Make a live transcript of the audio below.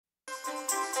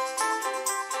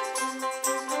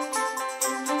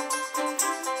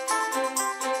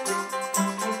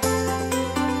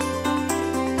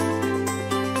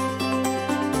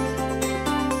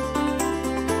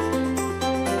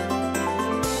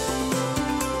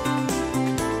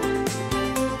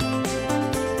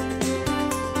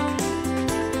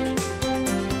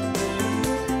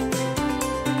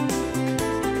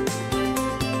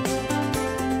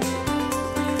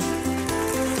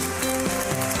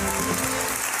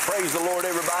Praise the Lord,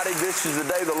 everybody. This is the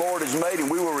day the Lord has made, and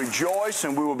we will rejoice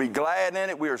and we will be glad in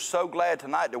it. We are so glad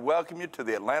tonight to welcome you to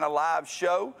the Atlanta Live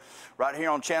Show right here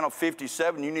on Channel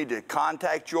 57. You need to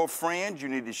contact your friends. You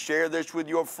need to share this with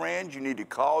your friends. You need to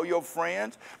call your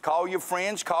friends, call your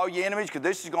enemies, because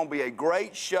this is going to be a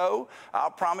great show. I'll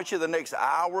promise you the next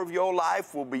hour of your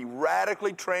life will be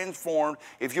radically transformed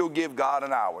if you'll give God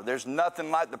an hour. There's nothing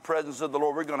like the presence of the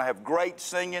Lord. We're going to have great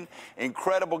singing,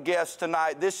 incredible guests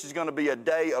tonight. This is going to be a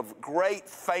day of great,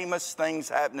 famous things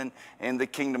happening in the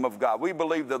kingdom of God. We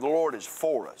believe that the Lord is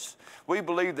for us. We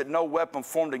believe that no weapon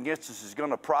formed against us is going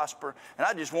to prosper. And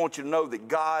I just want you to know that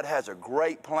God has a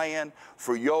great plan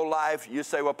for your life. You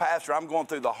say, well, Pastor, I'm going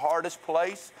through the hardest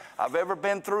place I've ever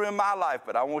been through in my life.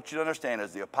 But I want you to understand,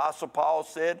 as the Apostle Paul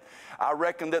said, I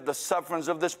reckon that the sufferings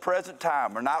of this present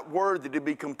time are not worthy to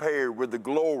be compared with the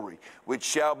glory which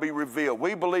shall be revealed.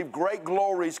 We believe great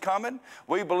glory is coming.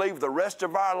 We believe the rest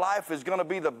of our life is going to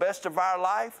be the best of our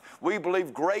life. We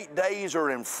believe great days are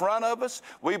in front of us.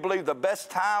 We believe the best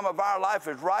time of our life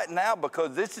is right now,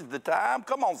 because this is the time,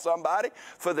 come on somebody,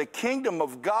 for the kingdom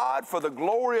of God, for the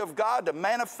glory of God to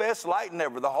manifest like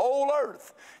never. The whole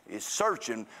earth is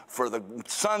searching for the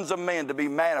sons of men to be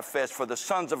manifest, for the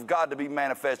sons of God to be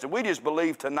manifested. We just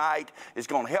believe tonight is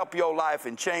going to help your life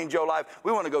and change your life.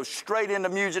 We want to go straight into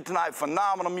music tonight,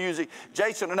 phenomenal music.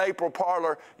 Jason and April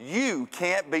Parler, You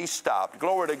Can't Be Stopped.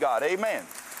 Glory to God. Amen.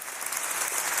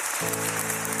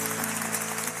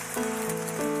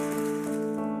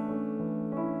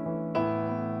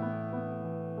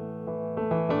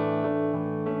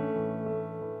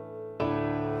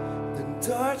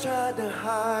 Dark tried to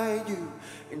hide you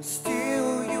and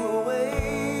steal you away,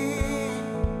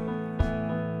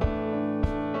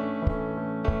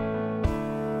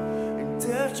 and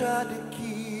death tried to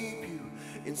keep you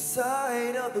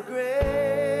inside of the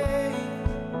grave.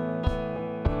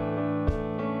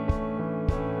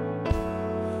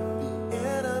 The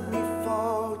enemy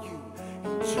fought you, he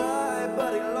tried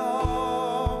but he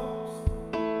lost.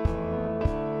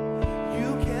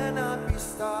 You cannot be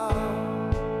stopped.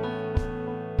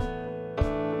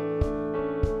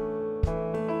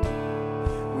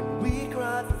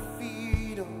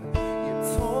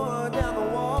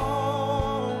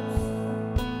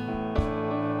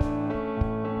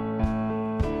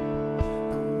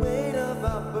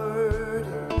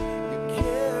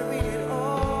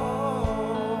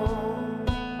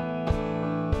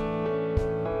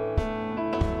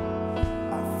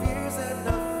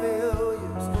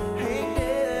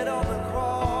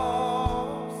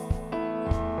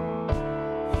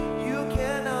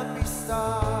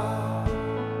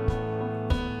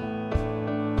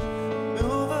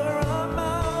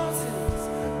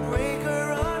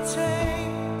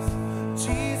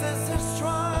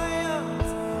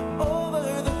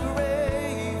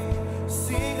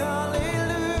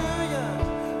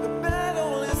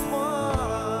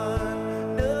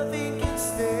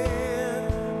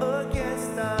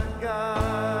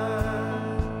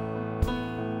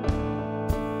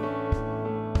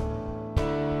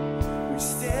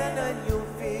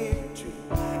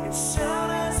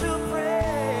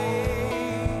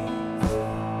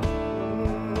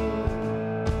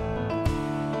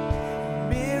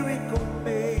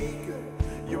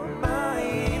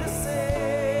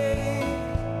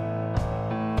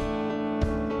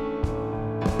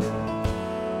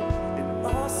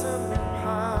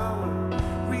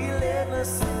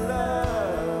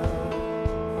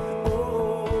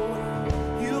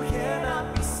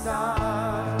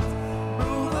 Stopped.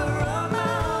 Mover of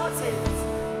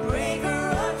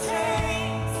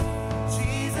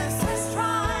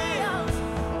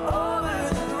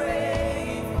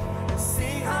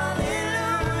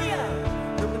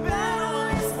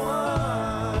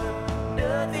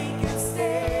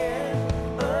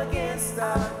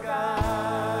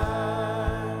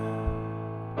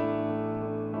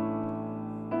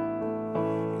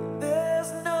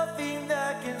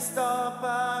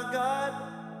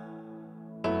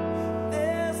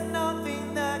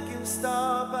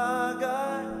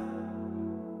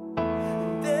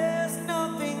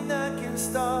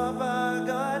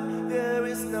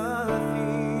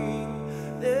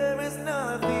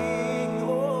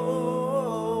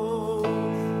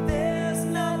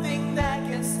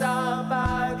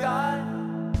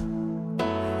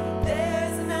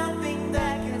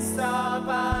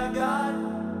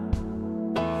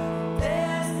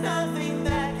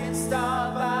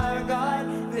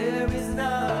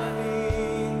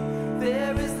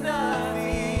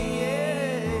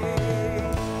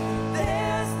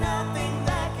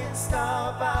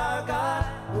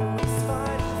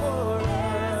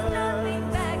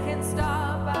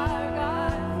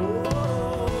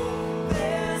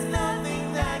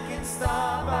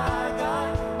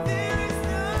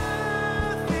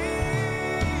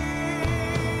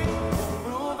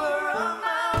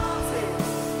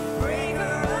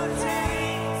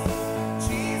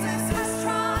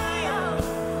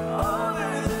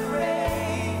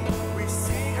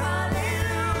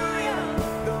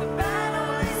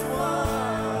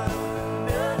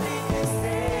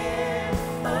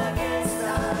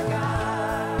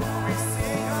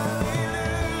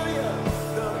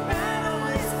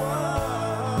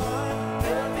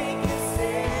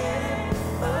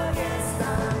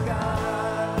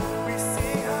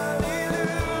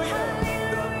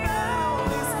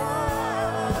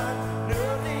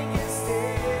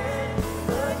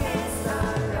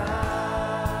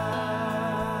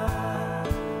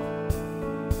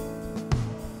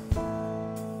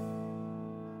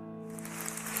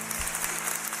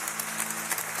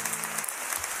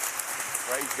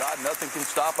Praise God. Nothing can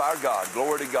stop our God.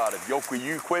 Glory to God. If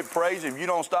you quit praising, if you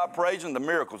don't stop praising, the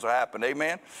miracles will happen.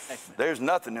 Amen? There's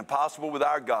nothing impossible with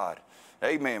our God.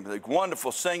 Amen. The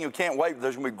wonderful singing. We can't wait.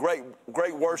 There's going to be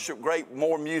great worship,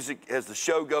 more music as the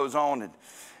show goes on.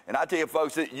 And I tell you,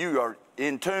 folks, that you are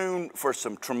in tune for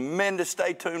some tremendous,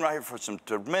 stay tuned right here for some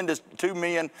tremendous two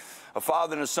men, a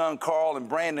father and a son, Carl and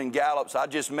Brandon Gallups. I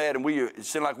just met, and it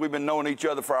seemed like we've been knowing each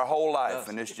other for our whole life. Yes.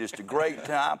 And it's just a great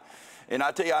time. And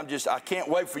I tell you, I can't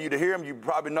wait for you to hear him. You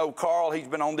probably know Carl. He's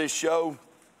been on this show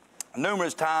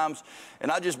numerous times. And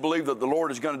I just believe that the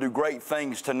Lord is going to do great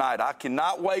things tonight. I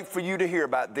cannot wait for you to hear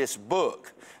about this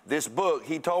book. This book,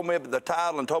 he told me the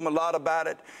title and told me a lot about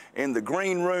it in the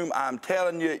green room. I'm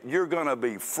telling you, you're going to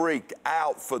be freaked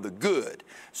out for the good.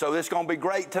 So it's going to be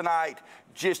great tonight.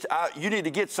 You need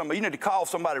to get somebody, you need to call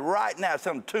somebody right now,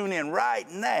 tell them to tune in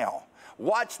right now.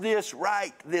 Watch this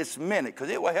right this minute, because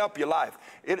it will help your life.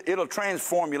 It'll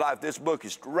transform your life. This book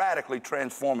is radically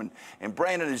transforming. And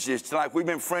Brandon is just like, we've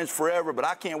been friends forever, but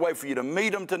I can't wait for you to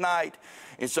meet him tonight.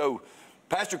 And so,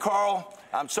 Pastor Carl,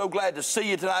 I'm so glad to see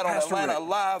you tonight on Atlanta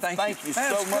Live. Thank you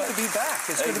so much. It's good to be back.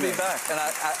 It's good to be back. And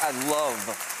I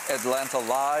love Atlanta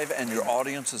Live, and your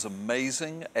audience is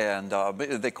amazing. And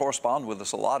they correspond with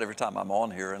us a lot every time I'm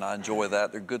on here, and I enjoy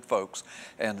that. They're good folks,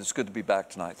 and it's good to be back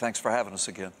tonight. Thanks for having us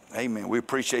again. Amen. We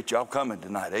appreciate y'all coming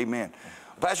tonight. Amen.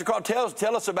 Pastor Carl,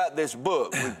 tell us about this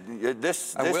book.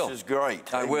 This is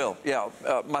great. I will. Yeah.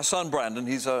 My son, Brandon,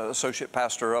 he's an associate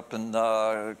pastor up in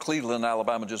Cleveland,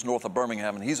 Alabama, just north of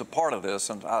Birmingham, and he's a part of this,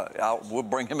 and we'll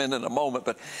bring him in a moment,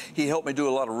 but he helped me do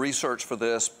a lot of research for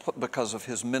this because of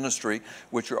his ministry,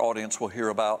 which your audience will hear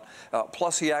about.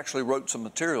 Plus, he actually wrote some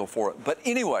material for it. But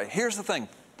anyway, here's the thing.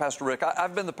 Pastor Rick,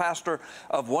 I've been the pastor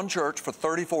of one church for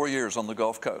 34 years on the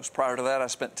Gulf Coast. Prior to that, I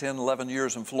spent 10, 11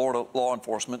 years in Florida law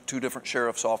enforcement, 2 different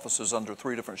sheriff's offices under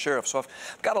 3 different sheriffs. So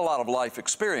I've got a lot of life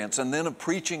experience, and then of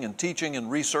preaching and teaching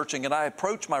and researching. And I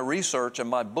approach my research and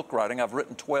my book writing. I've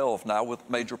written 12 now with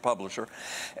a major publisher.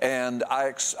 And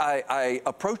I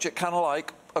approach it kind of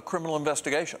like a criminal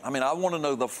investigation. I mean, I want to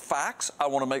know the facts. I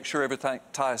want to make sure everything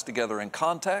ties together in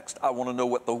context. I want to know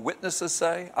what the witnesses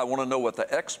say. I want to know what the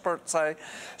experts say.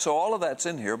 So all of that's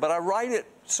in here, but I write it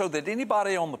so that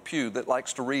anybody on the pew that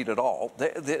likes to read at all,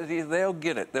 they'll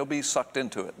get it. They'll be sucked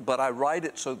into it. But I write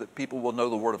it so that people will know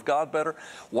the Word of God better,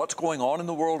 what's going on in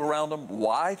the world around them,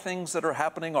 why things that are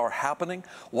happening,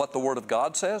 what the Word of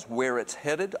God says, where it's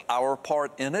headed, our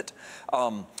part in it.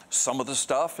 Some of the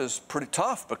stuff is pretty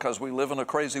tough because we live in a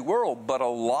crazy world, but a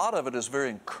lot of it is very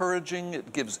encouraging.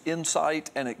 It gives insight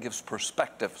and it gives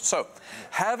perspective. So,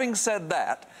 having said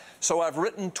that, so I've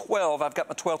written 12. I've got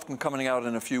my 12th one coming out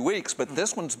in a few weeks, but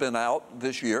this one's been out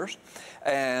this year,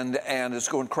 and it's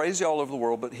going crazy all over the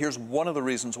world, but here's one of the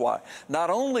reasons why.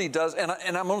 Not only does, and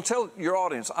I'm going to tell your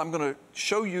audience, I'm going to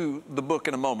show you the book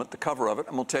in a moment, the cover of it.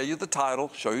 I'm going to tell you the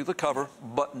title, show you the cover,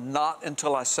 but not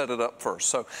until I set it up first.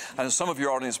 So, and some of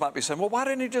your audience might be saying, well, why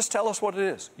didn't you just tell us what it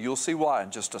is? You'll see why in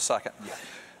just a second. Yeah.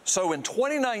 So in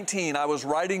 2019, I was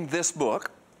writing this book.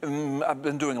 I've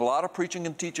been doing a lot of preaching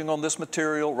and teaching on this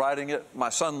material, writing it. My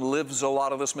son lives a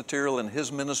lot of this material in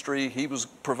his ministry. He was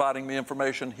providing me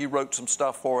information. He wrote some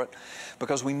stuff for it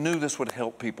because we knew this would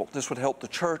help people. This would help the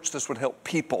church. This would help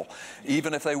people.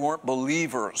 Even if they weren't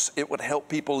believers, it would help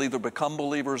people either become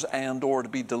believers and or to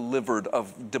be delivered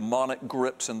of demonic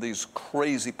grips in these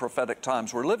crazy prophetic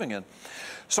times we're living in.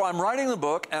 So I'm writing the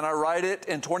book, and I write it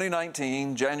in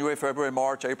 2019, January, February,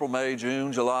 March, April, May,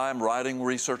 June, July. I'm writing,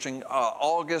 researching.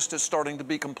 August is starting to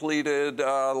be completed.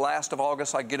 Last of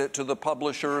August, I get it to the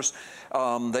publishers.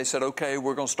 They said, okay,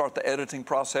 we're going to start the editing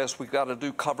process. We've got to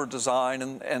do cover design,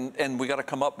 and we got to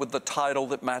come up with the title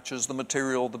that matches the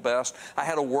material the best. I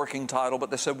had a working title,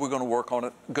 but they said, we're going to work on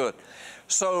it. Good.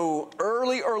 So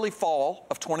early fall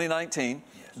of 2019,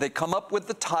 they come up with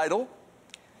the title.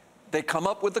 They come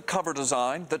up with the cover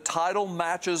design. The title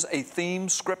matches a theme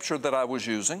scripture that I was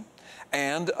using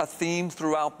and a theme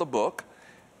throughout the book.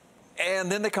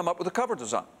 And then they come up with a cover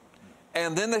design.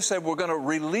 And then they said, we're going to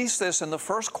release this in the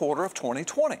first quarter of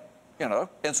 2020, you know.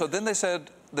 And so then they said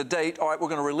the date, all right, we're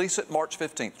going to release it March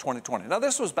 15th, 2020. Now,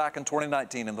 this was back in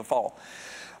 2019 in the fall.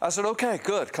 I said, okay,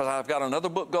 good, because I've got another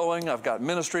book going. I've got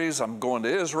ministries. I'm going to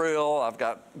Israel. I've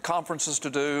got conferences to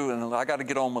do, and I got to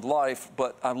get on with life.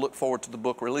 But I look forward to the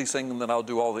book releasing, and then I'll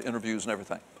do all the interviews and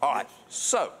everything. All right,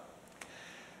 so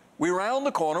we round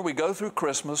the corner. We go through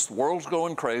Christmas. The world's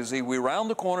going crazy. We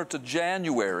round the corner to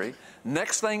January.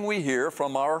 Next thing we hear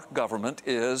from our government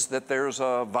is that there's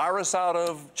a virus out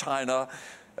of China.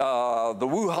 the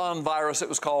Wuhan virus, it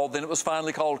was called. Then it was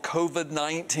finally called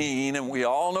COVID-19, and we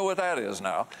all know what that is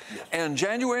now. Yes. And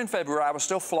January and February, I was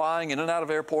still flying in and out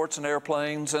of airports and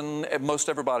airplanes, and most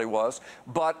everybody was.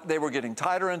 But they were getting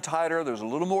tighter and tighter. There was a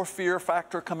little more fear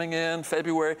factor coming in.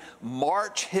 February,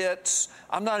 March hits.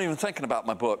 I'm not even thinking about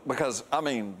my book because, I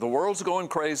mean, the world's going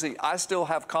crazy. I still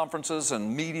have conferences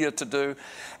and media to do.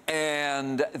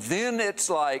 And then it's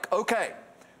like, okay,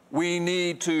 we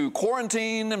need to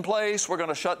quarantine in place. We're going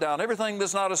to shut down everything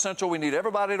that's not essential. We need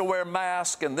everybody to wear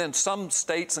masks. And then some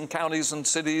states and counties and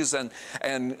cities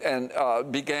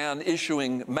began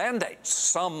issuing mandates,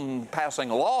 some passing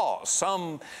laws,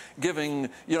 some giving,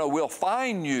 you know, we'll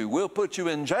fine you, we'll put you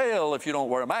in jail if you don't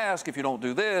wear a mask, if you don't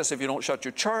do this, if you don't shut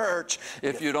your church,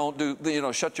 if you don't do, you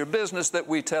know, shut your business that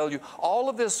we tell you. All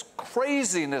of this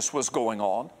craziness was going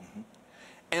on.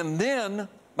 And then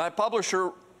my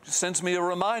publisher sends me a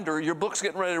reminder, your book's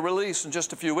getting ready to release in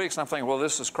just a few weeks. And I'm thinking, well,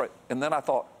 this is crazy. And then I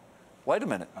thought, wait a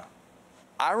minute.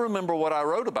 I remember what I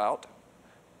wrote about.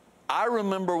 I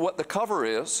remember what the cover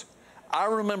is. I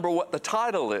remember what the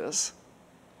title is.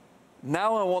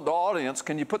 Now I want the audience,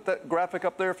 can you put that graphic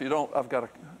up there? If you don't, I've got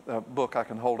a book I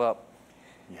can hold up.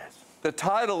 Yes. The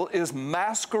title is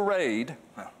Masquerade,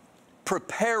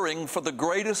 Preparing for the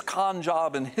Greatest Con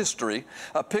Job in History,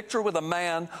 a picture with a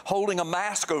man holding a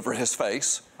mask over his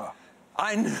face.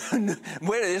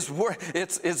 It's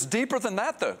deeper than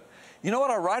that, though. You know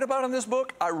what I write about in this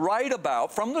book? I write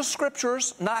about, from the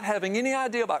scriptures, not having any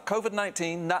idea about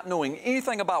COVID-19, not knowing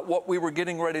anything about what we were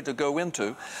getting ready to go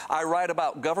into. I write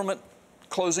about government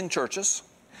closing churches.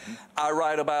 I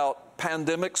write about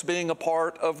pandemics being a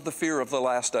part of the fear of the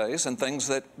last days and things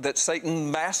that Satan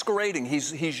masquerading.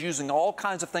 He's using all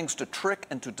kinds of things to trick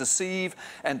and to deceive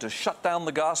and to shut down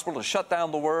the gospel, to shut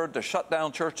down the word, to shut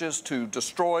down churches, to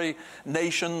destroy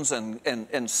nations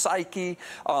and psyche.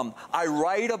 I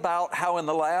write about how in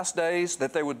the last days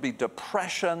that there would be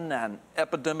depression and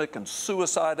epidemic and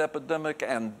suicide epidemic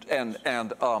and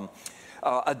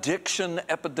addiction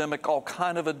epidemic, all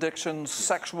kind of addictions,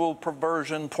 sexual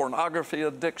perversion, pornography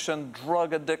addiction,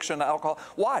 drug addiction, alcohol.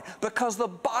 Why? Because the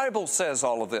Bible says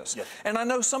all of this. Yes. And I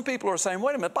know some people are saying,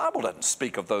 wait a minute, the Bible doesn't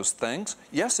speak of those things.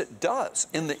 Yes, it does.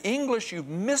 In the English, you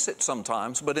miss it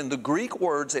sometimes, but in the Greek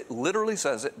words, it literally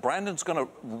says it. Brandon's going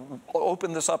to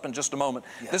open this up in just a moment.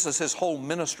 Yes. This is his whole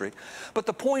ministry. But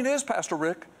the point is, Pastor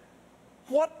Rick,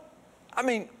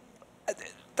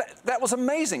 that was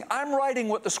amazing. I'm writing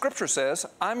what the scripture says.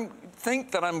 I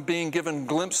think that I'm being given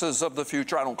glimpses of the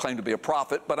future. I don't claim to be a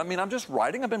prophet, but I mean, I'm just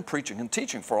writing. I've been preaching and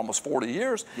teaching for almost 40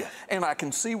 years. Yes. And I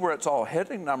can see where it's all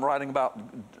heading. I'm writing about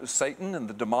Satan and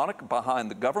the demonic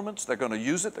behind the governments. They're going to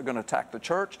use it. They're going to attack the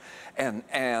church. And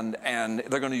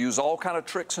they're going to use all kind of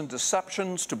tricks and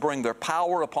deceptions to bring their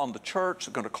power upon the church.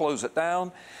 They're going to close it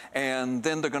down. And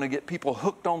then they're going to get people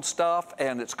hooked on stuff.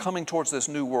 And it's coming towards this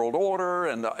new world order.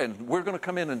 And we're going to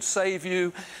come in and save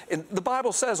you. And the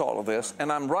Bible says all of this,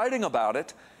 and I'm writing about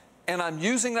it, and I'm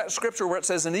using that scripture where it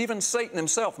says, and even Satan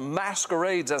himself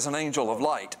masquerades as an angel of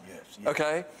light. Yes, yes.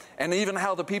 Okay? And even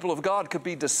how the people of God could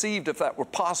be deceived if that were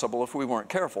possible, if we weren't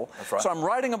careful. That's right. So I'm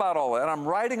writing about all that. I'm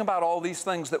writing about all these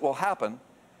things that will happen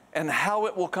and how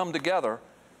it will come together.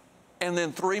 And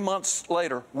then 3 months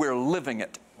later, we're living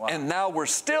it. Wow. And now we're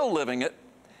still living it.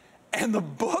 And the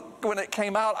book, when it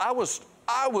came out, I was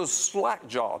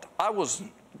slack-jawed. I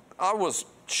was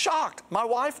shocked. My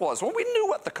wife was. Well, we knew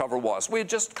what the cover was. We had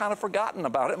just kind of forgotten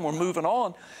about it, and we're moving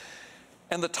on.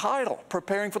 And the title,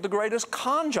 Preparing for the Greatest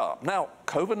Con Job. Now,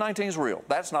 COVID-19 is real.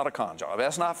 That's not a con job.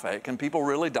 That's not fake, and people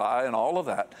really die and all of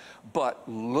that. But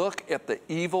look at the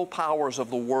evil powers of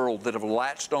the world that have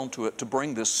latched onto it to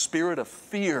bring this spirit of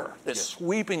fear that's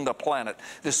sweeping the planet,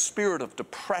 this spirit of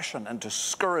depression and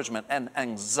discouragement and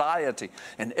anxiety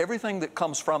and everything that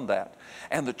comes from that.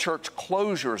 And the church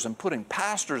closures and putting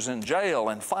pastors in jail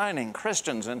and fining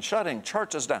Christians and shutting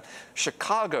churches down.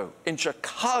 In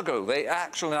Chicago, they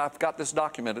actually, I've got this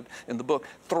documented in the book,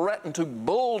 threatened to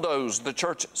bulldoze the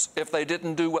churches if they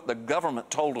didn't do what the government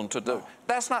told them to do.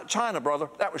 That's not China, brother.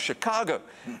 That was Chicago.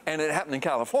 And it happened in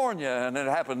California, and it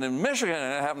happened in Michigan,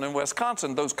 and it happened in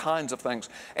Wisconsin, those kinds of things.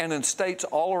 And in states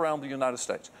all around the United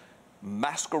States.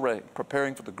 Masquerade,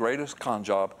 preparing for the greatest con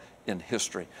job in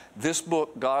history. This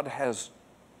book, God has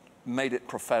made it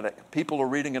prophetic. People are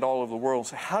reading it all over the world and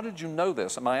say, how did you know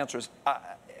this? And my answer is,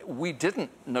 we didn't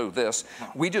know this.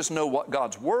 We just know what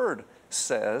God's Word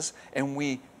says, and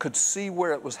we could see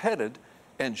where it was headed,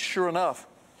 and sure enough,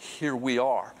 here we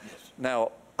are. Yes.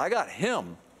 Now, I got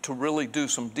him to really do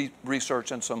some deep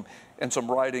research and some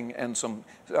writing and some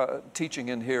teaching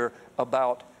in here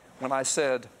about when I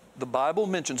said the Bible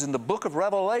mentions in the book of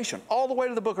Revelation, all the way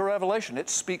to the book of Revelation, it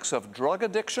speaks of drug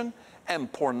addiction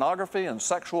and pornography and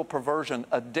sexual perversion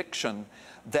addiction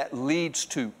that leads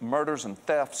to murders and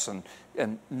thefts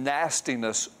and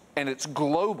nastiness, and it's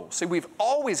global. See, we've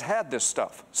always had this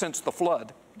stuff since the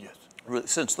flood. Yes.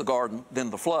 Since the garden, then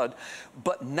the flood,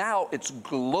 but now it's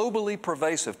globally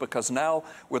pervasive because now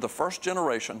we're the first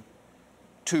generation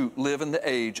to live in the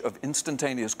age of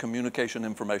instantaneous communication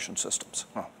information systems.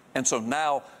 Huh. And so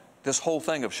now this whole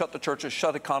thing of shut the churches,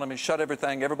 shut economies, shut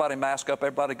everything, everybody mask up,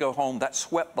 everybody go home, that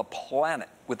swept the planet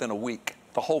within a week.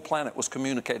 The whole planet was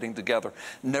communicating together.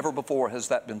 Never before has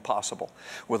that been possible.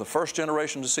 We're the first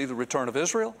generation to see the return of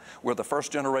Israel. We're the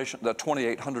first generation, the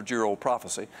 2,800-year-old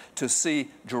prophecy, to see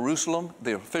Jerusalem,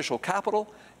 the official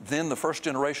capital, then the first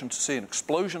generation to see an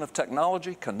explosion of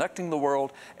technology connecting the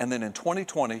world, and then in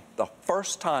 2020, the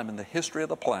first time in the history of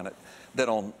the planet that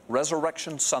on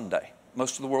Resurrection Sunday,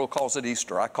 most of the world calls it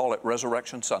Easter. I call it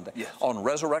Resurrection Sunday. Yes. On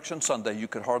Resurrection Sunday, you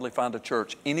could hardly find a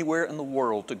church anywhere in the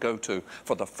world to go to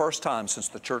for the first time since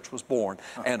the church was born.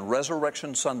 And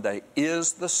Resurrection Sunday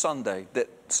is the Sunday that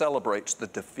celebrates the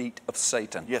defeat of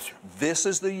Satan. Yes, sir. This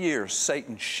is the year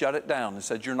Satan shut it down and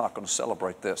said, you're not going to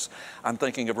celebrate this. I'm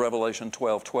thinking of Revelation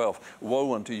 12:12.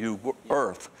 Woe unto you,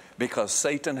 earth, because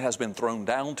Satan has been thrown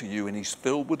down to you and he's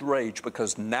filled with rage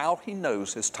because now he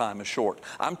knows his time is short.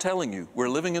 I'm telling you, we're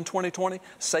living in 2020.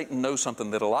 Satan knows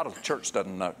something that a lot of the church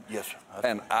doesn't know. Yes, sir.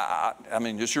 And I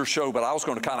mean, it's your show, but I was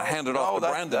going to kind of hand it off to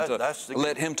Brandon to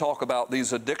let him talk about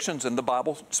these addictions, and the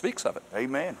Bible speaks of it.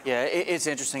 Amen. Yeah, it's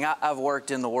interesting. I've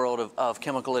worked in the world of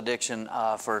chemical addiction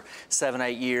for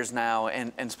 7-8 years now,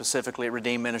 and specifically at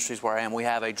Redeemed Ministries where I am. We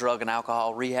have a drug and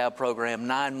alcohol rehab program,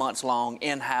 9 months long,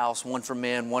 in-house, one for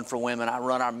men, one for women. I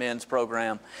run our men's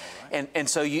program. Right. And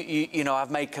so, you know,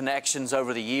 I've made connections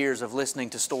over the years of listening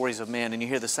to stories of men, and you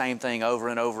hear the same thing over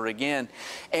and over again.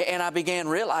 And I began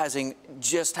realizing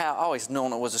just how, I always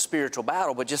known it was a spiritual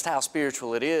battle, but just how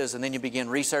spiritual it is. And then you begin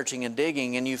researching and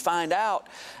digging, and you find out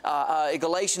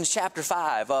Galatians chapter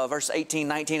 5, verse 18,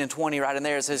 19, and 20, right in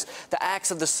there, it says, the acts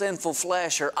of the sinful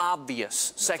flesh are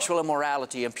obvious: sexual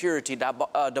immorality, impurity,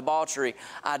 debauchery,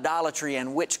 idolatry,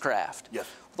 and witchcraft. Yes.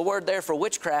 The word there for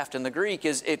witchcraft in the Greek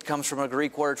it comes from a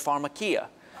Greek word pharmakia,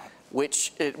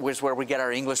 which was where we get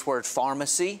our English word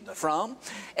pharmacy from.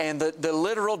 And the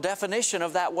literal definition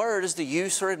of that word is the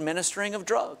use or administering of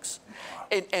drugs.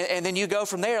 And then you go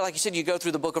from there, like you said, you go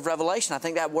through the book of Revelation. I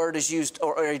think that word is used,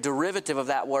 or a derivative of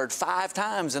that word, 5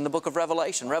 times in the book of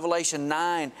Revelation. Revelation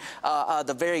 9,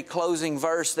 the very closing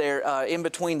verse there, in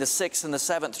between the 6th and the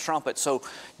 7th trumpet. So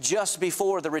just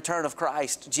before the return of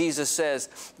Christ, Jesus says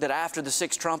that after the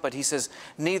 6th trumpet, he says,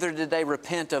 neither did they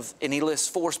repent of, and he lists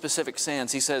 4 specific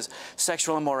sins. He says,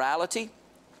 sexual immorality,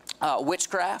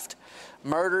 witchcraft,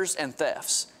 murders, and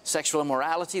thefts. Sexual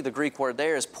immorality, the Greek word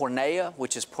there is porneia,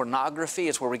 which is pornography.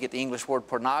 It's where we get the English word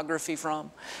pornography from.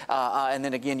 And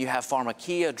then again, you have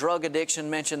pharmakia, drug addiction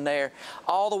mentioned there,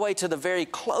 all the way to the very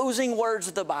closing words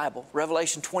of the Bible.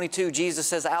 Revelation 22, Jesus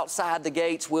says, outside the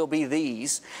gates will be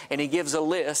these. And he gives a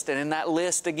list. And in that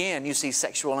list, again, you see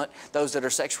those that are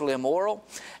sexually immoral,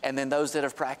 and then those that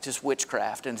have practiced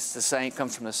witchcraft. And it's the same,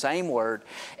 comes from the same word.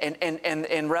 And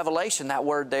in Revelation, that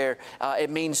word there, it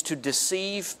means to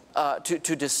deceive,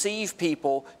 to deceive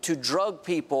people, to drug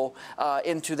people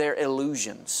into their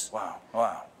illusions. Wow,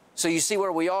 wow. So you see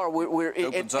where we are. It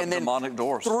opens up demonic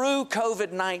doors. Through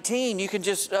COVID-19, you can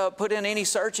just put in any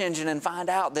search engine and find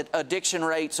out that addiction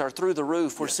rates are through the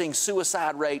roof. We're seeing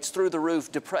suicide rates through the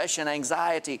roof, depression,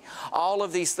 anxiety, all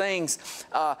of these things,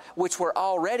 which were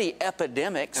already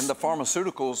epidemics. And the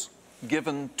pharmaceuticals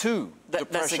given to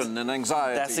depression and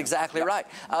anxiety. That's exactly right.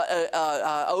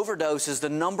 Overdose is the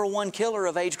 #1 killer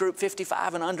of age group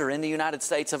 55 and under in the United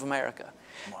States of America.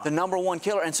 Wow. The #1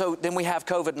 killer. And so then we have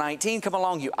COVID-19 come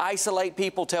along. You isolate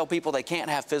people, tell people they can't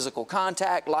have physical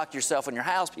contact, lock yourself in your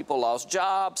house. People lost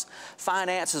jobs,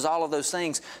 finances, all of those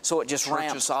things. So it just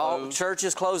ramps all.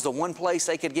 Churches closed, the one place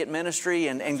they could get ministry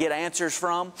and get answers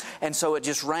from. And so it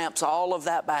just ramps all of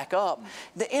that back up.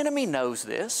 The enemy knows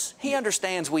this. He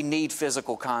understands we need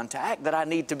physical contact, that I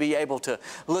need to be able to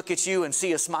look at you and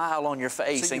see a smile on your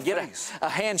face and get a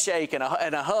handshake and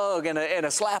a hug and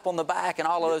a slap on the back and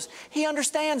all of those. He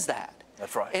understands that.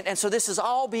 That's right. And so this is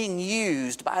all being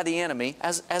used by the enemy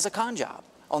as a con job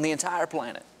on the entire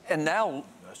planet. And now,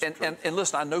 and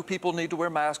listen, I know people need to wear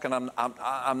masks, and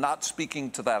I'm not speaking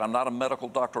to that. I'm not a medical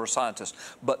doctor or scientist.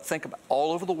 But think about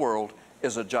all over the world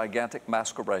is a gigantic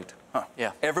masquerade. Huh.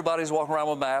 Yeah. Everybody's walking around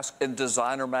with masks and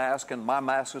designer masks, and my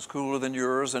mask is cooler than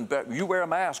yours, and you wear a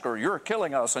mask or you're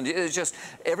killing us. And it's just,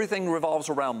 everything revolves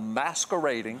around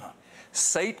masquerading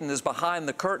Satan is behind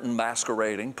the curtain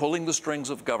masquerading, pulling the strings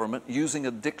of government, using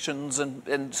addictions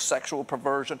and sexual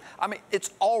perversion. I mean,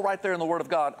 it's all right there in the Word of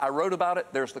God. I wrote about it.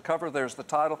 There's the cover. There's the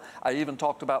title. I even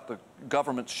talked about the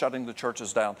government shutting the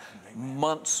churches down.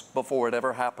 Months before it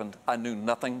ever happened, I knew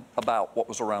nothing about what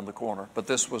was around the corner. But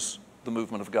this was the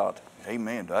movement of God.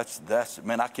 Amen.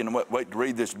 Man, I can't wait to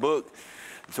read this book.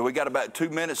 So we got about 2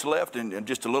 minutes left and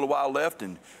just a little while left.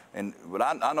 But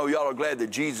I know y'all are glad that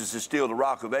Jesus is still the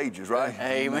Rock of Ages, right?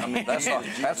 Amen. I mean,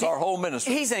 that's our whole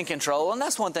ministry. He's in control, and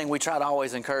that's one thing we try to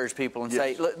always encourage people and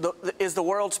say, look, is the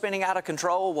world spinning out of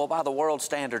control? Well, by the world's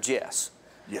standards, yes.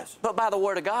 Yes. But by the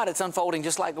Word of God, it's unfolding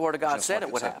just like the Word of God said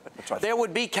it would happen. Right. There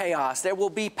would be chaos. There will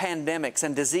be pandemics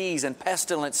and disease and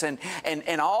pestilence and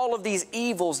all of these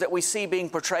evils that we see being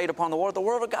portrayed upon the world. The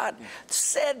Word of God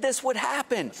said this would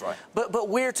happen. That's right. But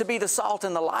we're to be the salt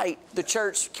and the light. The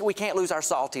church, we can't lose our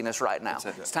saltiness right now.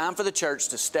 It's time for the church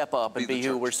to step up and be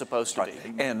who we're supposed to be.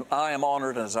 And I am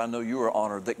honored, as I know you are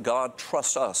honored, that God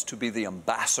trusts us to be the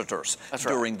ambassadors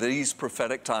during these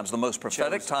prophetic times, the most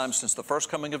prophetic times since the first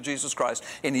coming of Jesus Christ.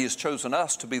 And He has chosen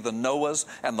us to be the Noahs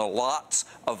and the Lots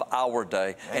of our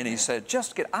day. And He said,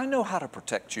 I know how to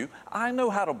protect you. I know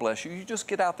how to bless you. You just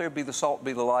get out there, be the salt,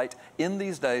 be the light. In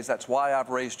these days, that's why I've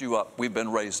raised you up. We've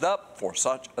been raised up for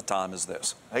such a time as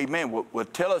this. Amen. Well,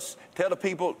 tell the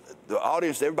people, the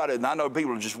audience, everybody, and I know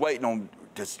people are just waiting on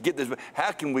to get this.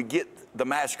 How can we get the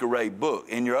Masquerade book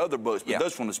and your other books, but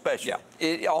this one especially?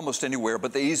 Almost anywhere,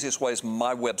 but the easiest way is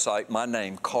my website, my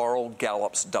name,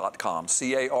 carlgallups.com,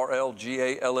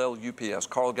 CarlGallups,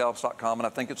 carlgallups.com, and I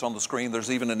think it's on the screen.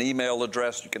 There's even an email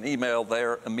address. You can email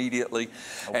there immediately,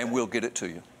 and we'll get it to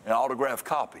you. An autographed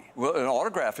copy. Well, an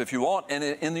autograph if you want, and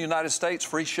in the United States,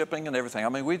 free shipping and everything. I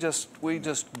mean, we just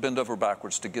bend over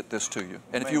backwards to get this to you.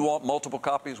 And if you want multiple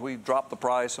copies, we drop the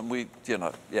price, and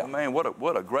Man,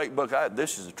 what a great book!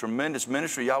 This is a tremendous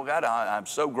ministry y'all got. I'm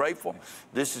so grateful.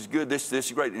 This is good. This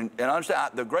is great. And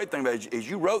understand, the great thing about it is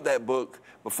you wrote that book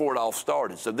before it all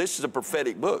started. So this is a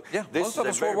prophetic book. Yeah, this most of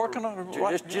us were working on it.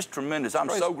 Just tremendous. I'm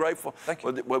so grateful. Thank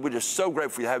you. Well, we're just so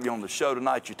grateful to have you on the show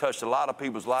tonight. You touched a lot of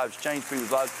people's lives, changed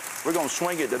people's lives. We're going to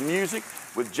swing it to music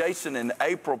with Jason and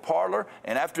April Parler.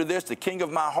 And after this, The King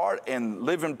of My Heart and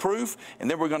Living Proof. And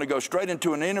then we're going to go straight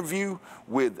into an interview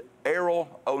with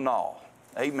Errol O'Neill.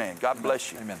 Amen. God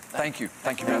bless you. Amen. Thank you.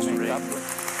 Thank you, Pastor Reed. God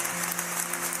bless.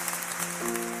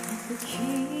 The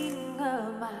King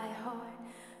of my heart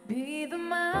be the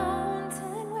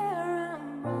mountain where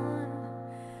I'm on,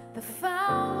 the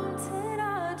fountain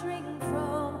I drink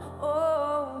from.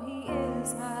 Oh, He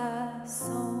is my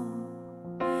song.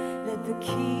 Let the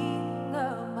King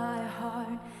of my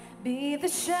heart be the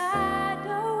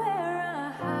shadow where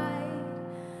I hide,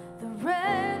 the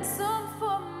ransom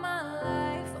for my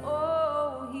life.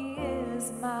 Oh, He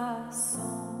is my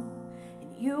song,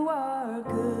 and You are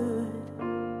good,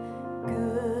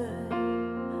 good.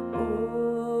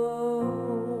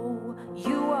 Oh,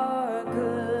 You are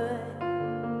good,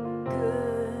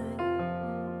 good.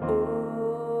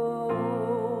 Oh,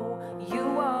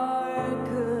 You are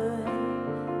good,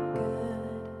 good.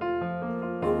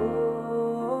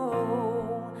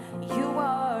 Oh, You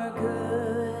are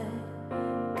good,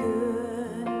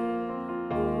 good.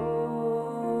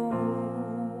 Oh,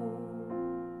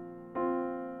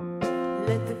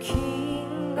 let the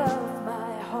King of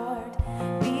my heart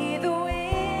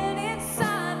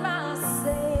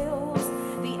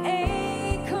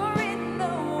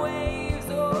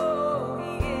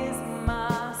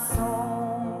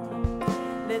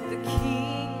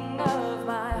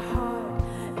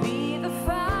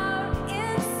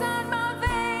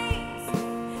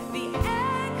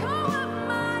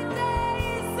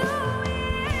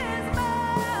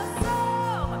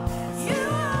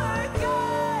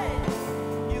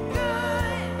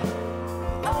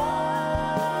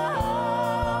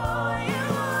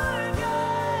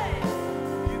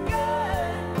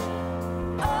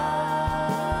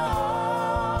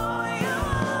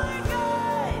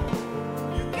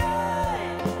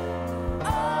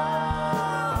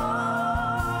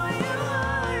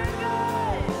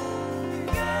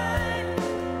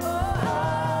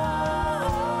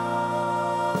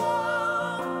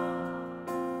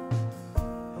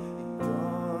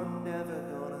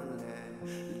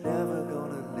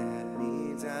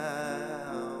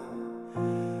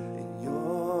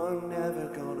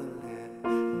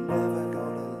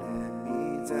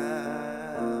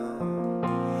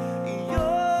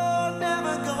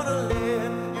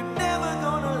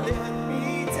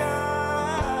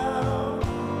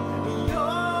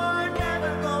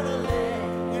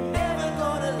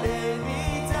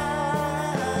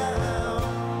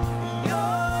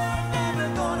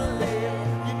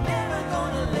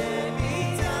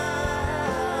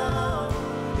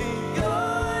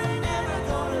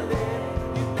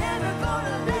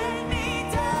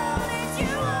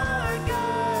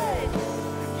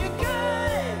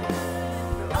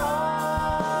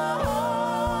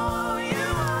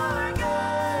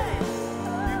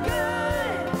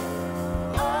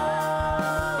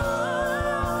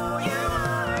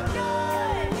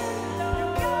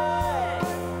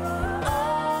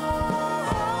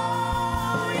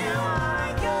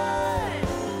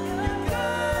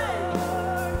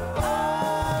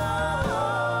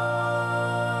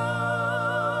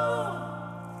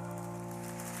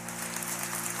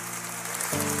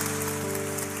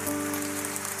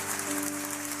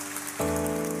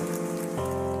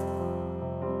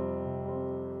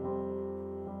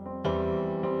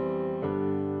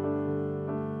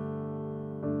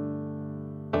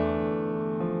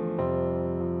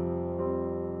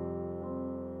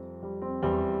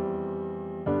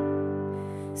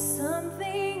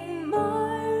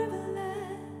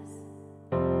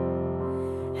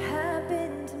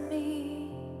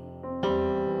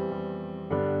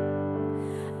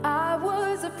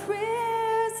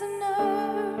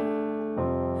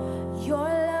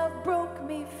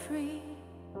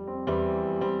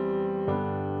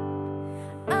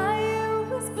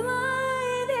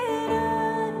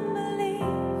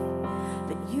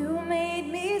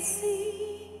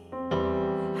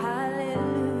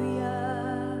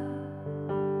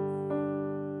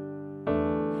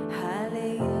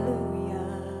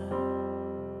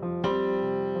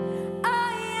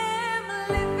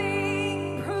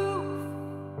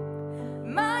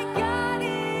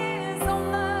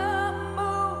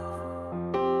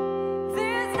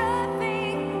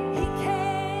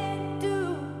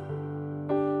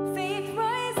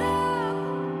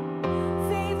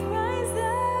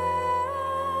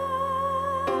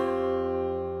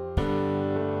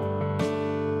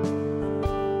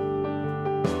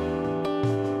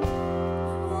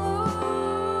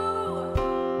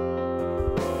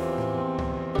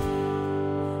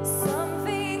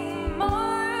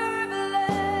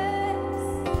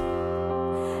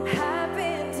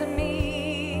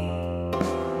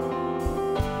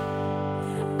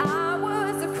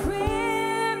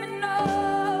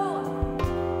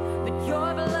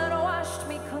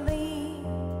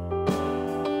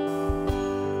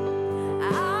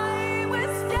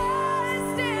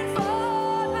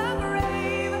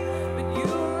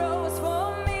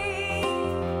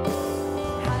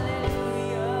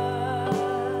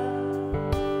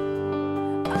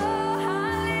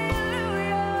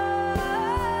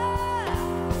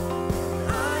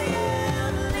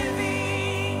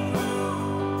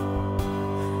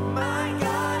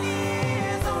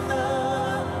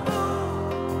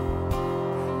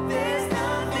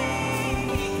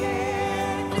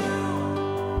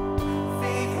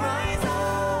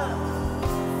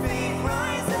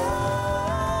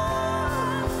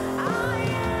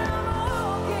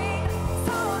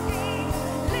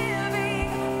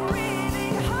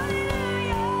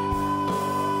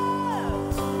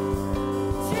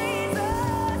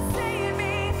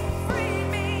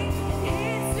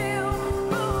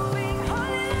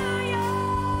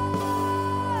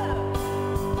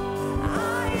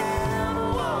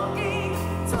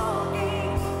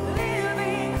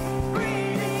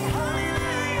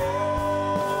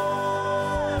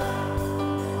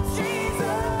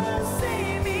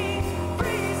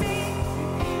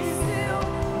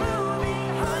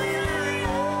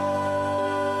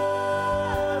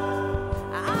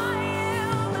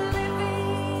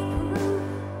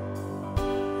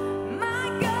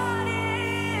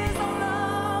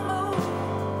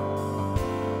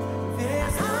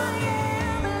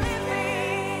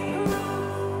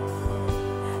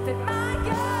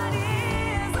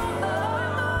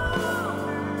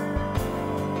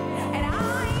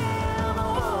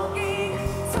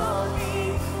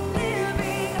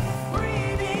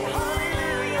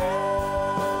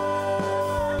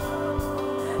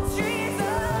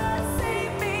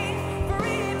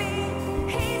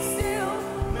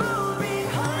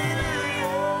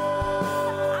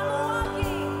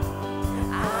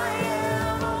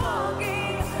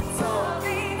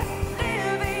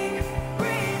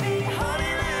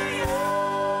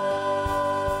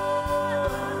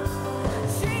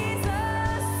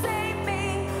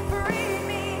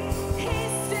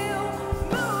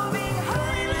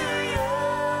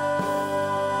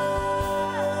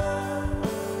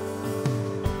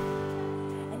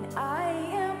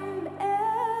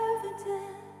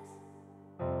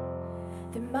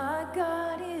that my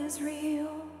God is real.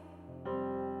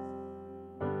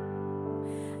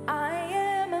 I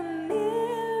am a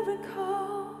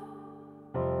miracle.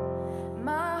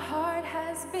 My heart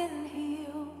has been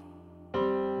healed.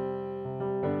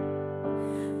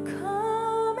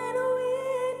 Come and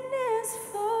witness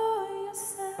for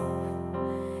yourself.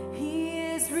 He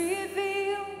is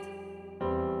revealed.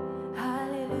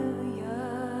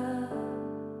 Hallelujah.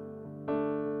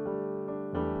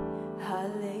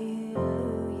 Hallelujah.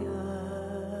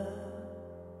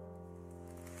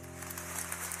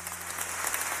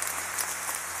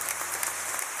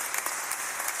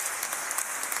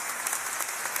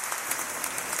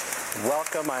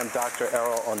 Welcome, I'm Dr.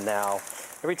 Errol O'Neill.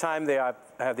 Every time I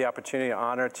have the opportunity and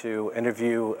honor to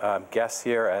interview guests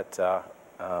here at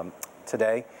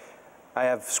today, I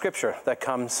have scripture that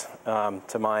comes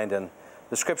to mind, and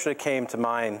the scripture that came to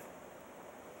mind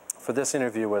for this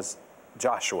interview was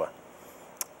Joshua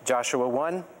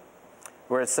 1,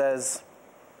 where it says,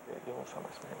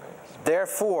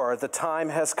 "Therefore the time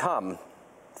has come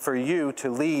for you to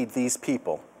lead these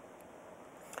people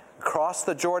across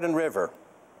the Jordan River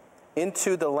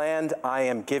into the land I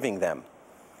am giving them.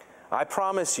 I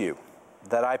promise you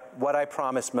what I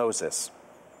promised Moses.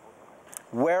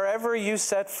 Wherever you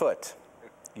set foot,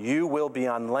 you will be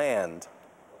on land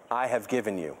I have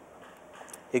given you."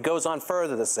 It goes on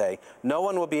further to say, "No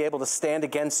one will be able to stand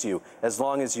against you as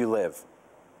long as you live.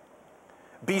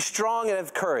 Be strong and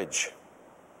have courage."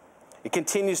 It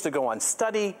continues to go on.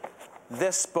 Study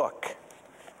this book,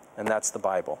 and that's the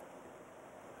Bible.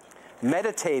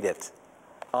 Meditate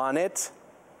on it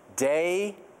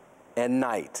day and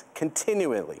night,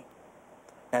 continually.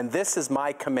 And this is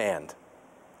my command.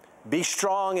 Be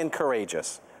strong and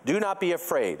courageous. Do not be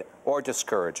afraid or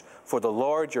discouraged, for the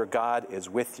Lord your God is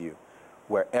with you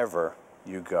wherever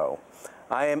you go.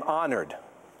 I am honored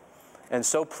and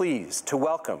so pleased to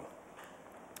welcome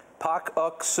Pak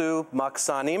Uksu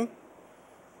Maksanim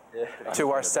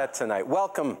to our set tonight.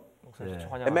 Welcome.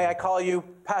 And may I call you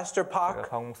Pastor Pak?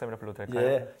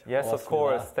 Yes, of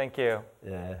course. Thank you.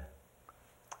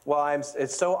 Well, I'm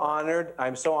so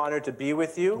honored to be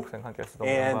with you,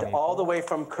 and all the way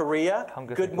from Korea.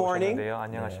 Good morning.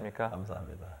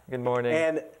 Good morning.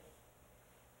 And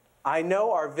I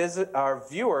know our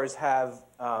viewers have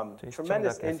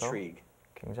tremendous intrigue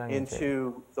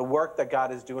into the work that God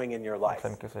is doing in your life.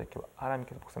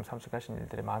 하나님께서 목사님 참석하신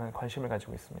일들에 많은 관심을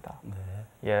가지고 있습니다.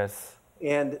 Yes.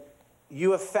 And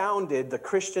you have founded the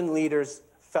Christian Leaders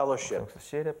Fellowship.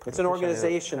 It's an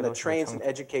organization that trains and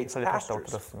educates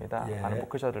pastors. 많은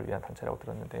목회자들을 위한 단체라고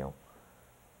들었는데요.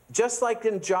 Just like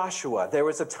in Joshua, there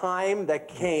was a time that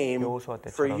came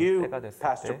for you,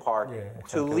 Pastor Park,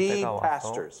 to lead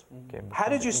pastors. How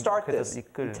did you start this?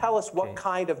 Tell us what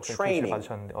kind of training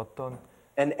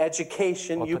and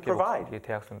education you provide.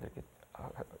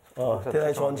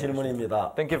 대단히 좋은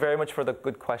질문입니다. Thank you very much for the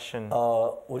good question.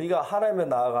 우리가 하나님에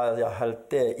나아가야 할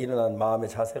때 일어난 마음의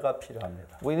자세가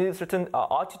필요합니다. We need a certain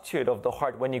attitude of the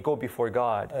heart when you go before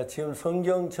God. 지금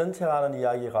성경 전체가 하는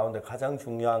이야기 가운데 가장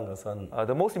중요한 것은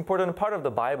The most important part of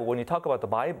the Bible, when you talk about the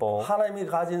Bible, 하나님이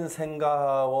가진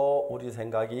생각하고 우리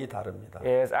생각이 다릅니다.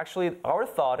 is actually our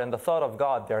thought and the thought of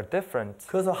God, they are different.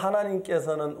 그래서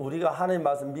하나님께서는 우리가 하나님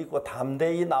말씀 믿고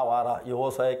담대히 나와라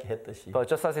여호수아에게 했듯이. But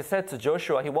just as he said to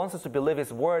Joshua, he wants us to believe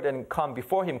his word and come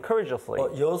before him courageously.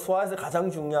 여호수아에서 가장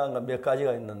중요한 건 몇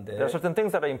가지가 있는데. There are certain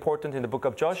things that are important in the book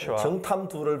of Joshua. 정탐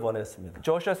둘을 보냈습니다.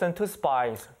 Joshua sent 2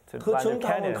 spies to land their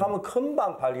cannon. 정탐을 가면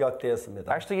금방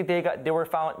발각되었습니다. Actually, they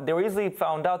were easily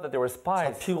found out that they were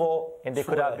spies, 잡히고 and they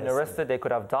could have been arrested. They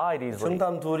could have died easily.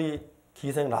 정탐 둘이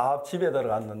기생 라합 집에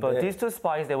들어갔는데 But these 2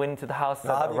 spies, they went into the house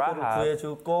of 라합이 그를 Rahab.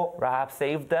 구해주고 Rahab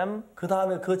saved them. 그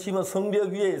다음에 그 집은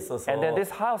성벽 위에 있어서 And then this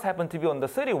house happened to be on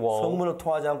the city wall. 성문을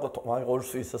통하지 않고 올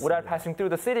수 있었습니다. Without passing through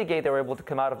the city gate, they were able to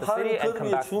come out of the city and come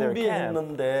back to their camp.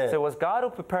 So it was God who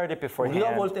prepared it beforehand.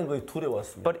 우리가 볼 땐 거의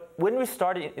두려웠습니다. But when we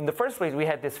started, in the first place, we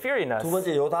had this fear in us. 두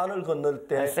번째 요단을 건널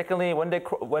때 And secondly, when they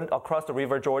went across the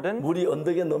river Jordan, 물이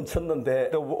언덕에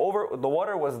넘쳤는데 the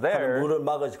water was there, 물을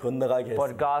막아서 건너가게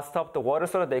but 했습니다. God stopped the water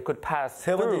so that they could pass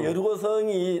세 번째 through.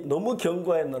 여리고성이 너무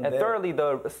견고했는데 And thirdly,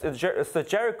 the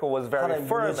Jericho was very 하나님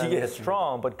firm 무너지게 and 했습니다.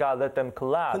 strong, but God let them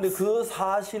collapse. 근데 그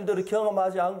사실들을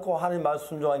경험하지 않고 하나님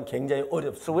말씀 순종하기 굉장히 So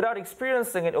어렵습니다. without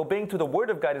experiencing it, obeying to the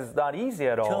word of God is not easy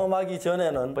at all. 경험하기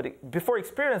전에는 But before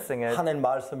experiencing it, 하나님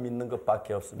말씀 믿는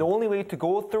것밖에 the 없습니다. only way to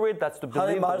go through it, that's to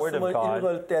하나님 believe the word of 말씀을 God.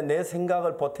 읽을 때 내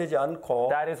생각을 보태지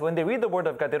않고 That is, when they read the word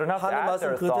of God, they don't have to 하나님 add 말씀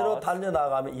their 그대로 thoughts.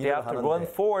 달려나가면 They 일을 have to run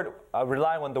하는데 forward,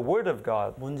 relying on the word of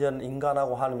God. 문제는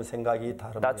인간하고 하나님의 생각이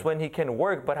다릅니다. That's when he can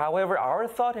work. But however, our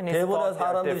thought and his 대부분의 thoughts are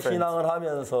사람들이 different. 신앙을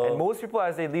하면서 And most people,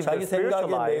 as they live 자기 their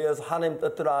spiritual 생각에 life, 매여서 하나님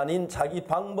뜻대로 아닌 자기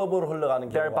방법으로 흘러가는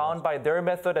they're bound 경우가 by their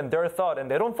method and their thought, and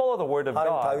they don't follow the word of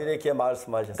하나님 God. 다윗에게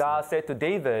말씀하셨습니다. God said to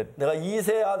David, 내가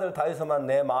이세 아들 다윗만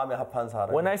내 마음에 합한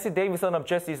사람. when I see David, son of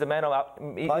Jesse, he's a man after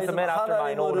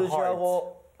my 하나님을 own heart.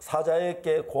 의지하고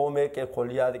사자에게 곰에게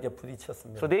골리앗에게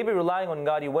부딪혔습니다. So David, relying on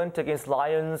God, he went against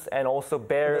lions and also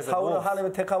bears and 사울은 wolves.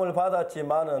 하나님의 택함을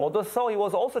받았지만은 Although Saul, he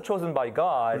was also chosen by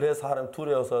God, 그래서 하나님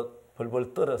두려워서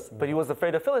벌벌 떨었습니다. but he was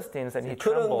afraid of Philistines and he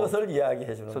그런 trembled. 것을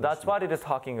이야기해 주는 So that's 것입니다. what it is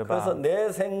talking 그래서 about. 내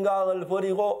생각을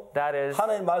버리고 That is,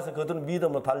 하나님 말씀 그대로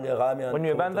믿음으로 달려가면 when we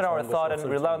abandon our 좋은 thought 것이 and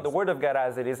없을 rely on the 줄입니다. word of God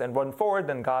as it is and run forward,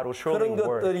 then God will surely 그런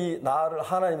work. 것들이 나를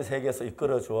하나님의 세계에서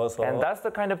이끌어 주어서 And that's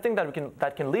the kind of thing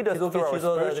that can lead us 기독교 through our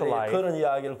spiritual 지도자들이 life. 그런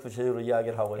이야기를 구체적으로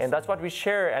이야기를 하고 And that's 있습니다. what we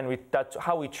share, and that's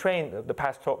how we train the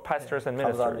pastors and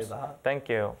ministers. 감사합니다. Thank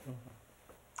you.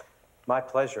 My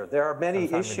pleasure. There are many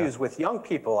감사합니다. issues with young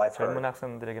people, I've 젊은 heard,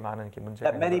 학생들에게 많은 이렇게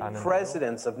문제가 that many 있는 걸 아는데요.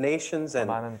 presidents of nations and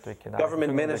많은 또 이렇게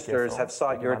government 나라 ministers have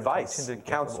sought your 많은 advice and 정치인들께서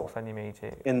counsel 목사님의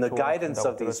이제 in the 조언을 guidance 준다고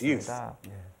of these youth. 들었습니다.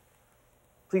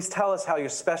 Please tell us how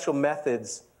your special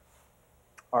methods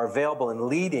are available in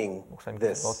leading 목사님께서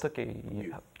this. 어떻게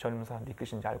이 젊은 사람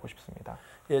이끄신지 알고 싶습니다.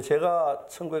 예, 제가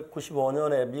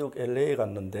 1995년에 미국 LA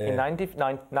갔는데 In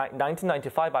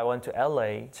 1995, I went to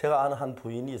LA. 제가 아는 한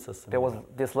부인이 There 있었습니다. was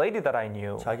this lady that I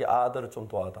knew, 자기 아들을 좀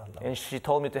도와달라. and she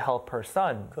told me to help her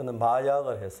son. 그는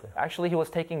마약을 했어요. Actually, he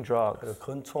was taking drugs. 그리고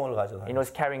권총을 가져다녔어요. He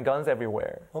was carrying guns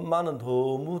everywhere. 엄마는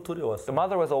너무 The 두려웠어요.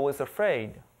 mother was always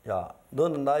afraid. 야,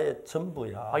 너는 나의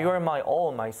전부야. You are my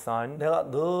all, my son. 내가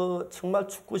너 정말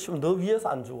죽고 싶으면 너 위해서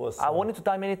안 죽었어. I wanted to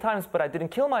die many times, but I didn't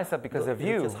kill myself because of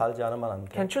이렇게 you. 살지 않으면 안 돼.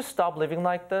 Can't you stop living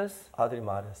like this? 아들이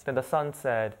말했어. Then the son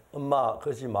said, 엄마,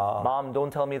 그러지 마. Mom,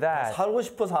 don't tell me that. 살고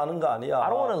싶어서 하는 거 아니야.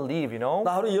 I don't want to leave, you know?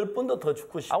 나 하루 10번도 더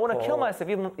죽고 싶어. I want to kill myself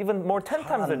even more 10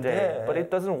 times a day, but it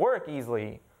doesn't work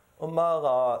easily.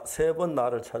 엄마가 3번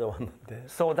나를 찾아왔는데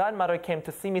So that mother came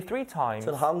to see me 3 times.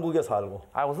 전 한국에 살고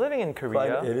I was living in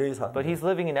Korea, LA 사는데 but he's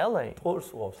living in LA. 도울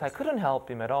수가 So I 없었어. couldn't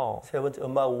help him at all. 세 번째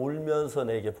엄마가 울면서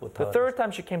내게 The 부탁을 third time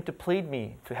she came to plead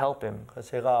me to help him. 그래서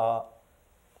제가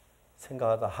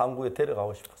생각하다 한국에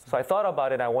데려가고 싶었어요. So I thought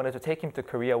about it. I wanted to take him to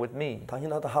Korea with me.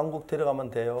 당신한테 한국 데려가면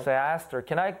돼요? So I asked her,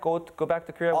 "Can I go back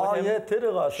to Korea 아, with him?" 예,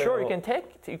 데려가세요. Sure, you can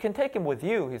take him with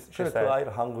you. She 그래서 그 said.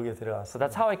 아이를 한국에 So 데려갔어요.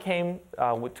 that's how I came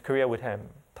to Korea with him.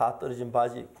 다 떨어진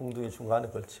바지 궁둥이 중간에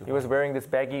He 걸치고 was wearing this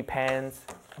baggy pants.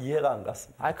 이해가 안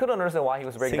갔습니다. I couldn't understand why he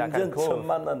was wearing that kind 생전 of 처음 clothes.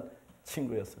 만난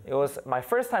친구였습니다. It was my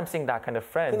first time seeing that kind of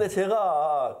friend. 근데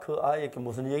제가 그 아이에게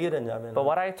무슨 얘기를 했냐면 But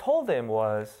what I told him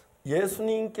was,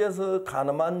 예수님께서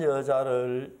가늠한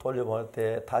여자를 돌려보낼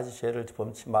때 다시 죄를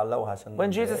범치 말라고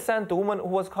when Jesus 하셨는데 sent the woman who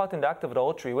was caught in the act of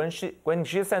adultery, when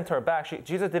Jesus sent her back,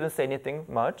 Jesus didn't say anything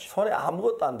much. 손에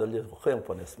아무것도 안 들려서 그냥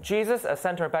보냈습니다. Jesus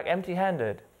sent her back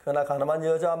empty-handed. 그러나 가늠한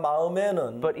여자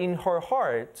마음에는 But in her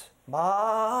heart,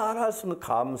 말할 수 없는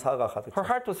감사가 her 가득했어요.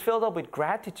 heart was filled up with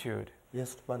gratitude.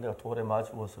 예수님만 내가 돌에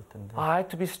맞추었을 텐데 I had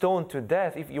to be stoned to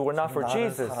death if you were not for 나를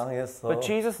Jesus. 사랑했어. But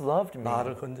Jesus loved me.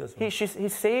 나를 건져줘. He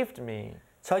saved me.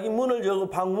 자기 문을 열고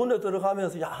방문에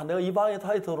들어가면서 야 내가 이 방에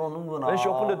다시 들어오는구나. Then she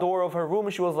opened the door of her room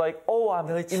and she was like, "Oh, I'm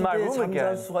내가 in my 침대에 room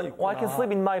잠잘 again. 수가 Oh, I can 있구나.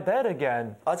 sleep in my bed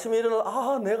again." 아침에 일어나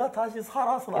아 내가 다시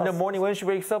살아서 In the 났어. morning when she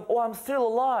wakes up, "Oh, I'm still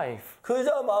alive." 그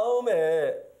여자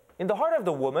마음에 In the heart of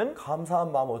the woman,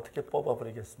 감사한 마음 어떻게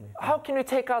뽑아버리겠습니까? how can we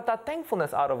take out that thankfulness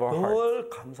out of her heart? 늘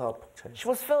감사가 폭차요. She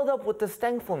was filled up with this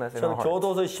thankfulness in her 저는 heart.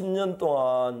 교도소 10년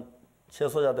동안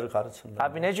재소자들을 가르친다.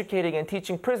 I've been educating and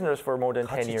teaching prisoners for more than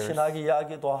 10 같이 years. 친하게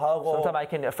이야기도 하고. Sometimes I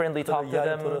can friendly talk to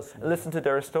them, listen to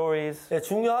their stories. 예,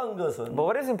 중요한 것은 But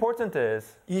what is important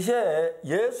is, 이제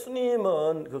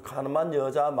예수님은 그 가늠한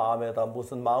여자 마음에다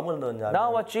무슨 마음을 넣냐면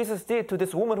now what Jesus did to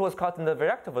this woman who was caught in the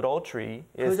very act of adultery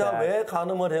그 is 여자 that, 왜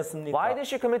가늠을 했습니까? why did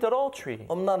she commit adultery?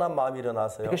 엄란한 마음이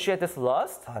일어났어요. Because she had this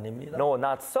lust? 아닙니다. No,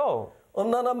 not so.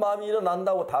 엄란한 마음이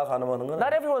일어난다고 다 가늠하는 건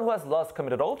Not everyone who has lust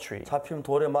commit adultery. 잡히면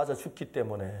돌에 맞아 죽기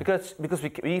때문에 Because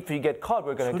if we get caught,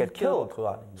 we're going to get killed. 그거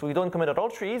아닙니다. So we don't commit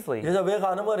adultery easily. 여자 왜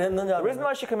가늠을 The reason 했느냐면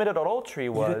why she committed adultery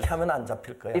was, 이렇게 하면 안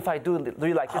잡힐 거야. if I do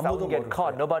like this, I 아무도 won't get 모를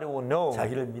caught. 거야. Nobody will know.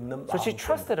 자기를 믿는 So 마음 she 때문에.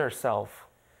 trusted herself.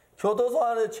 교도소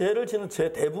안에 죄를 지는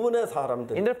제 대부분의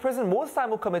사람들 In the prison, most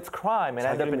time who commits crime and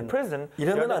end up in prison,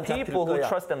 they're 이러면 the 안 잡힐 people who 거야.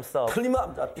 trust themselves. 틀리면 안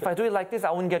If I 잡혀. do it like this, I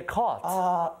won't get caught.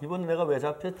 아 이번에 내가 왜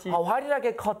잡혔지? Oh, why did I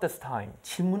get caught this time?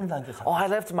 지문을 남겨 Oh, 잡혔어. I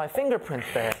left my fingerprints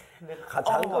there.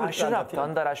 Oh, I shouldn't have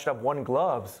done that. I should have worn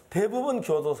gloves. 대부분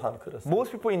교도사는 그렇습니다.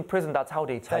 Most people in prison, that's how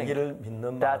they think. 자기를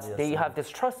믿는 That they 마음이었어요. have this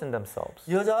trust in themselves.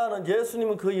 여자는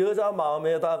예수님은 그 여자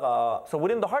마음에다가 So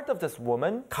within the heart of this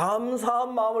woman,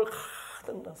 감사한 마음을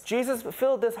가득 넣었어요. Jesus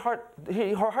filled this heart,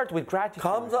 her heart with gratitude.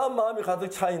 감사한 마음이 가득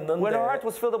차 When her 있는데 heart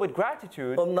was filled up with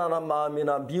gratitude, 엄란한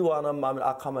마음이나 미워하는 마음이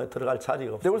악한 마음에 들어갈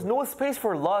자리가 there 없어요. was no space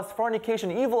for lust,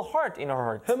 fornication, evil heart in her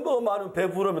heart. 햄버거 많으면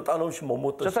배부르면 딴 음식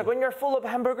못 Just like 드시고 when you're full of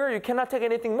hamburger, you cannot take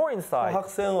anything more inside.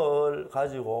 학생을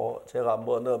가지고 제가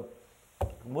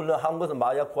물론 한국에서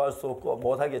마약 구할 수 없고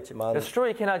못하겠지만 It's true,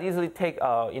 you cannot easily take,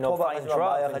 find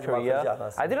drugs in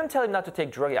Korea. I didn't tell him not to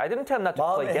take drugs. I didn't tell him not to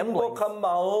play 마음에 gambling. 행복한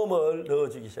마음을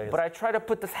넣어주기 But 시작했어요. I tried to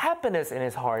put this happiness in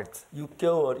his heart.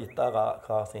 6개월 있다가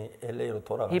그 학생이 LA로 He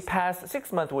돌아갔어요. passed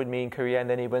 6 months with me in Korea, and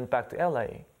then he went back to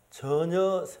LA.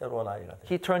 전혀 새로운 아이가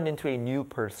됐어요. He turned into a new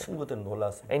person. 친구들은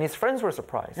놀랐습니다. And his friends were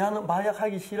surprised. 야, 너 마약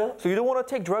하기 싫어? So you don't want to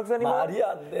take drugs anymore? 말이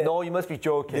안 돼. No, you must be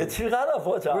joking. 며칠 가나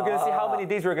보자. We're going to see how many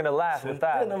days we're going to last with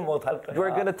that. 절대는 못할 거야.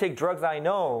 You're going to take drugs, I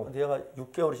know. 내가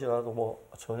 6개월이 지나도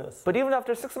전혀 없어. But even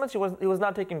after 6 months, he was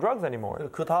not taking drugs anymore.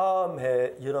 그 다음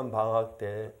해 여름 방학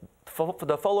때 For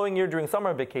the following year during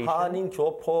summer vacation, 한인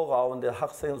교포 가운데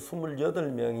학생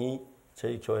 28명이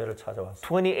저희 교회를 찾아왔어요.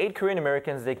 28 Korean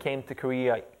Americans, they came to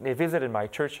Korea. They visited my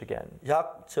church again.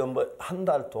 약 전부 한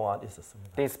달 동안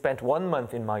있었습니다. They spent 1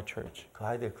 month in my church. 그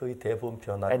아이들 거의 대부분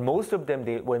변화. And most of them,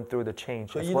 they went through the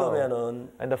change 그 as well.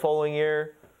 이듬해는 And the following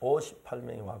year,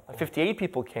 58명이 왔고 58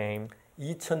 people came.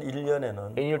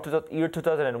 2001년에는 In year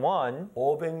 2001,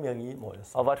 500명이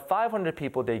모였어요. about 500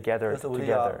 people, they gathered 그래서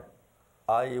together. 우리가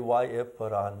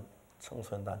IYF란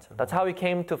청소년 단체를. That's how we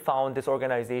came to found this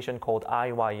organization called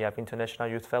IYF,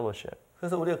 International Youth Fellowship.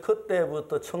 그래서 우리가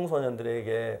그때부터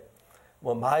청소년들에게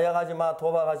뭐 마약하지 마,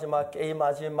 도박하지 마,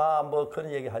 게임하지 마, 뭐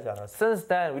그런 얘기 하지 않았어요. Since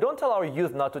then, we don't tell our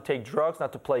youth not to take drugs,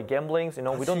 not to play gamblings. You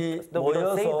know, we don't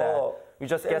say that. We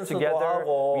just get together,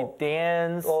 we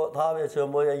dance, 또 다음에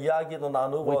이야기도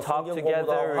나누고 we talk 성경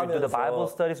together, 공부도 we do the Bible 하면서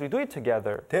studies, we do it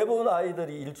together. 대부분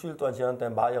아이들이 일주일 동안 지난 때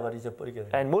마약을 잊어버리게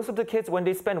돼요. And most of the kids, when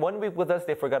they spend 1 week with us,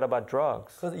 they forgot about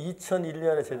drugs. 그래서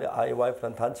 2001년에 저희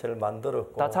IYF라는 단체를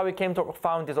만들었고 That's how we came to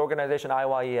found this organization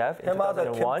IYEF in 해마다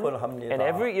 2001. 캠프를 합니다. And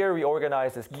every year we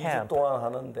organize this 2주 camp. 동안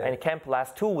하는데 And camp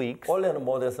lasts 2 weeks. 원래는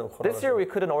못해서 This year 코로나 we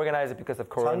couldn't organize it because of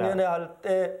작년에 Corona. 할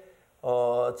때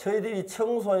저희들이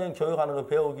청소년 교육하는 거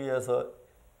배우기 위해서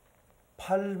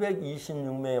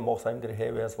 826명의 목사님들이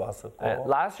해외에서 왔었고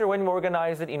Last year when we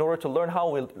organized it, in order to learn how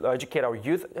we educate our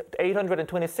youth,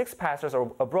 826 pastors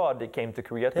abroad, they came to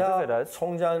Korea to visit 대학 us.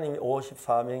 총장님이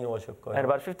 54명이 오셨고요. And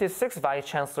about 56 vice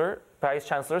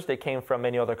chancellors, they came from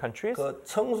many other countries. 그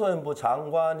청소년부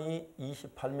장관이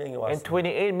 28명이 And 왔습니다.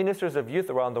 28 ministers of youth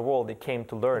around the world, they came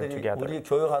to learn together. 우리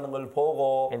교육하는 걸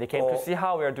보고 And they came to see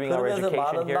how we are doing our 그러면서 education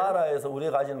많은 here. 나라에서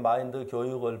우리가 가진 마인드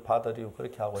교육을 받아들이고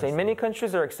그렇게 하고 So in many 있습니다.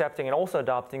 countries are accepting and also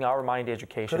adopting our mind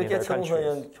education in 그렇게 their countries.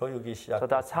 청소년 교육이 So 시작됐습니다.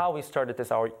 that's how we started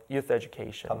this, our youth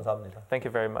education. 감사합니다. Thank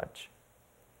you very much.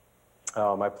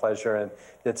 Oh, my pleasure. And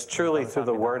it's truly through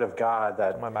the Word of God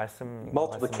that 정말 말씀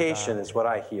multiplication is what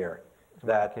I hear.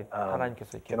 That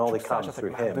can only come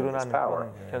through Him, His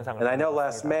power. And I know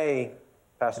last May,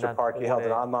 Pastor Park, you held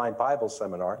an online Bible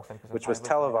seminar, which was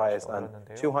televised on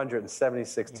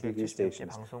 276 TV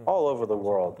stations all over the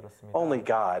world. Only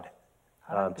God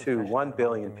to 1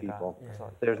 billion people.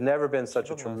 There's never been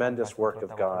such a tremendous work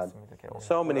of God.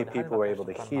 So many people were able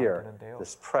to hear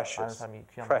this precious,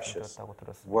 precious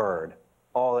word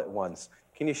all at once.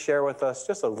 Can you share with us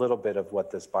just a little bit of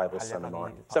what this Bible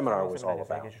seminar was all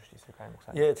about?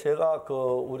 예, 제가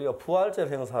우리가 부활절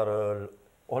행사를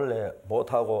원래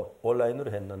못 하고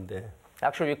온라인으로 했는데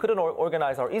Actually, we couldn't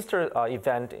organize our Easter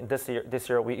event this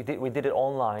year. We did it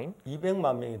online.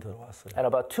 200만 명이 들어왔어요. And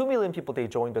about 2 million people, they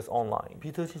joined us online.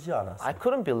 믿어지지 않았어요. I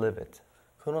couldn't believe it.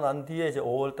 그러고 난 뒤에 이제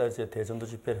 5월달에 이제 대전도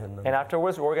집회를 했는데 And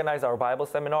afterwards, we organized our Bible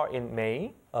seminar in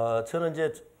May. 저는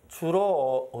이제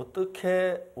주로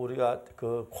어떻게 우리가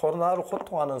그 코로나로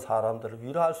고통하는 사람들을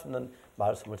위로할 수 있는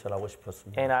말씀을 전하고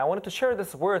싶었습니다. And I wanted to share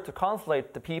this word to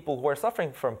consolate the people who are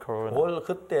suffering from corona. 올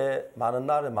그때 많은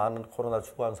날에 많은 코로나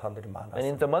죽어가는 사람들이 And 많았어요.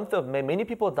 in the month of May, many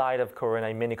people died of corona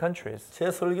in many countries.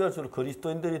 제 설교를 주로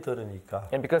그리스도인들이 들으니까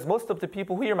And because most of the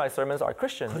people who hear my sermons are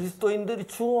Christians, 그리스도인들이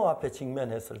죽음 앞에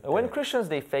직면했을 때 when Christians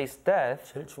they face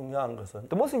death, 제일 중요한 것은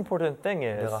the most important thing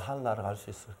is, 내가 하늘나라 갈 수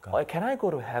있을까? can I go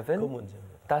to 그 heaven?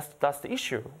 문제입니다. That's the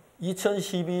issue.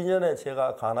 2012년에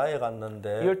제가 가나에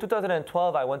갔는데 Year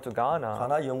 2012, I went to Ghana.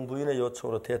 가나 영부인의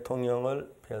요청으로 대통령을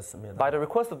뵀습니다. By the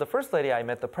request of the First Lady, I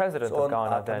met the President of 존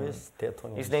Ghana then. 아타미스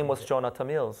대통령. His name was Jonathan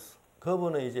Mills.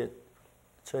 그분은 이제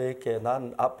저에게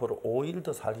난 앞으로 5일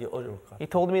더 살기 어려울 것 같아. He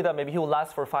told me that maybe he will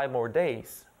last for 5 more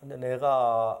days. 근데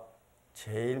내가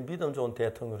제일 믿음 좋은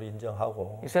대통령으로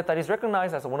인정하고 He said that he's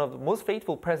recognized as one of the most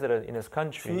faithful president in his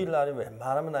country. 주일날에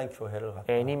웬만하면 난 교회를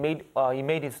갔다. And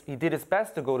he did his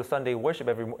best to go to Sunday worship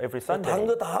every Sunday. 다른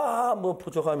거 다 뭐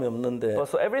부족함이 없는데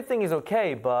So everything is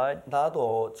okay, but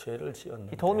나도 죄를 지었는데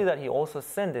he told me that he also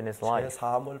sinned in his 죄 life.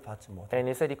 사함을 받지 못해. And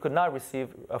he said he could not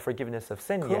receive a forgiveness of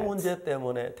sin 그 yet. 문제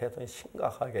때문에 대통령이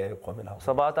심각하게 고민하고.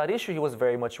 So about that issue, he was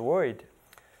very much worried.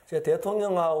 제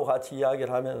대통령하고 같이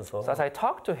이야기를 하면서 So as I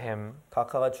talked to him,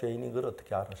 각하가 죄인인 걸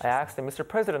어떻게 I 알았어요? asked him, Mr.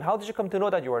 President, how did you come to know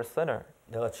that you are a sinner?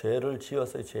 내가 죄를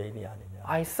지어서 죄인이 아니냐?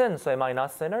 I sinned, so am I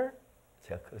not sinner?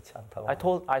 제가 그렇지 않다고.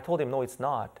 I told him, no, it's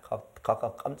not.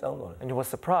 각하 깜짝 놀랐어요. And he was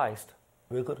surprised.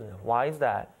 왜 그러냐고. Why is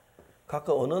that?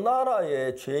 각하 어느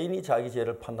나라에 죄인이 자기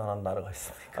죄를 판단하는 나라가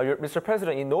있습니까? Mr.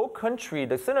 President, in no country,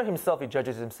 the sinner himself, he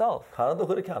judges himself. 가나도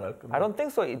그렇게 안 할 겁니다. I don't think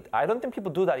so. I don't think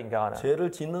people do that in Ghana. 죄를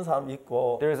짓는 사람이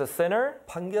있고 There is a sinner,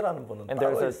 판결하는 분은 and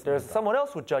따로 there's 있습니다. someone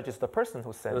else who judges the person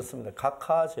who sins. 그렇습니다.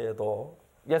 각하 죄도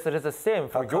Yes, it is a sin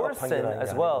for your 각하가 sin 판결하는 게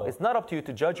as well. 아니고 It's not up to you to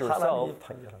judge yourself, 하나님이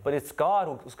판결합니다. but it's God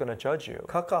who's going to judge you.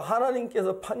 각하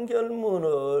하나님께서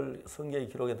판결문을 성경에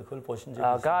기록해도 그걸 보신 적이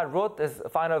있어요? God wrote this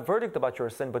final verdict about your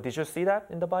sin, but did you see that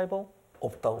in the Bible?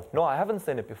 없다고. No, I haven't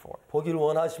seen it before. 보기를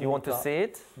원하십니까? You want to see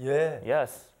it? 예.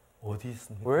 Yes. 어디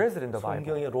있습니까? Where is it in the Bible?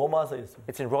 성경에 로마서에 있습니다.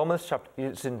 It's in Romans chapter.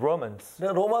 It's in Romans.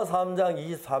 내가 로마 3장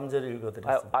 23절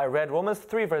읽어드렸습니다. I read Romans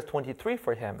 3 verse 23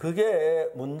 for him. 그게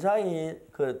문장이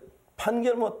그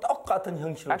판결문 똑같은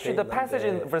형식으로 Actually, 되어 the passage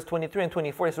in 있는데 verse 23 and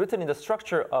 24 is written in the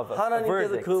structure of a 하나님께서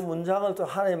verdict. 그 문장을 또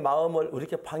하나님의 마음을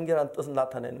이렇게 판결한 뜻을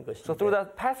나타내는 So through 것인데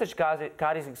that passage, God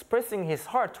is expressing His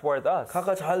heart toward us.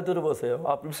 각각 잘 들어보세요.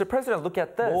 Mr. President, look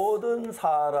at this. 모든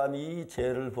사람이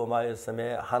죄를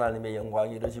범하였음에 하나님의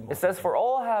영광이 이르지 It says, 못하고 "For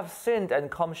all have sinned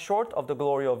and come short of the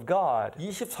glory of God."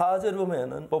 24절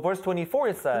보면은 But verse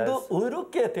 24 it says, 너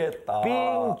의롭게 됐다.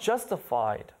 "Being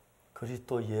justified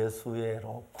그리스도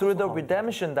예수의로 through the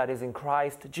redemption that is in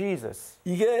Christ Jesus."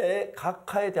 이게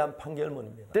각하에 대한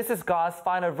판결문입니다. This is God's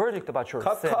final verdict about your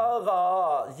sin.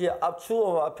 각하가 이제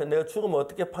죽음 앞에 내가 죽으면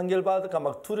어떻게 판결받을까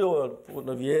막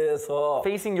두려움을 위해서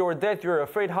Facing your death, you're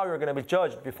afraid how you're going to be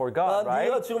judged before God, 네가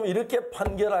right? 지금 이렇게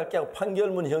판결할게 하고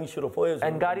판결문 형식으로 보여주는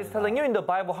And God is 겁니다. telling you in the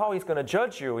Bible how He's going to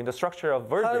judge you in the structure of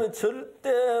하나님은 verdict.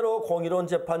 절대로 공의로운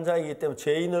재판장이기 때문에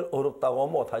죄인을 어렵다고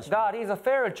못하십니다. God is a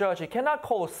fair judge. He cannot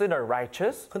call a sinner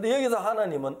righteous. 근데 여기서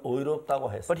하나님은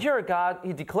의롭다고 했어요. But here God,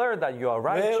 He declared that you are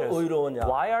왜 righteous. 의로우냐?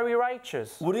 Why are we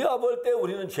righteous? 우리가 볼 때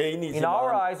우리는 In our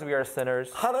죄인이지만 eyes, we are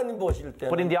sinners. 하나님 보실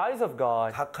But in 때는 the eyes of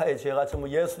God, 각하의 죄가 전부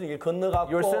예수님께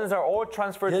건너갔고 your sins are all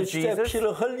transferred to 예수의 Jesus. 피를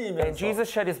And 흘리면서 Jesus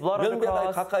shed His blood on the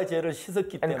명백하게 cross. 각하의 죄를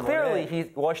씻었기 And clearly, 때문에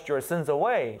He washed your sins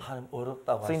away. 하나님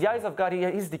어렵다고 So in the eyes 하십니다. of God,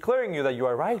 He's declaring you that you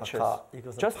are righteous,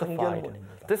 이것은 justified.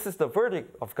 판결문입니다. This is the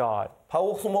verdict of God.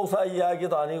 박옥수 목사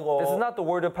이야기도 아니고 This is not the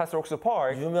word of Pastor Oksu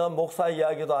Park. 유명한 목사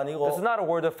이야기도 아니고 This is not a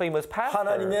word of famous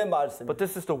하나님의 pastor. 말씀. But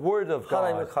this is the word of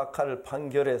하나님의 God. 각하를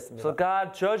판결했습니다. So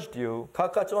God judged you.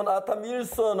 각하 조나탄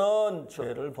밀서는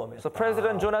죄를 범했다. So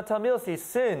President Jonathan Mills, he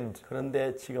sinned,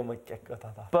 그런데 지금은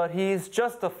깨끗하다. but he is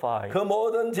justified. 그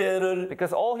모든 죄를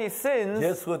Because all his sins,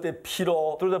 예수 그리스도의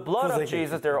피로 through the blood of 구속했기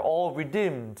Jesus, they're all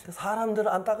redeemed. 사람들은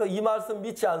안타깝게 이 말씀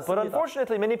믿지 But 않습니다.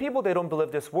 unfortunately, many people, they don't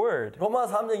believe this word. 로마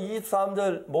 3장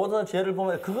 23절 모든 죄를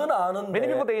보면 그건 Many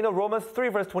people, 아는데 they know Romans 3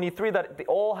 verse 23 that they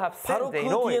all have 바로 sinned. 그 They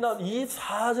know 뒤에 it. 나온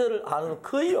 24절을 아는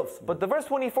거의 없습니다. But the verse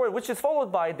 24, which is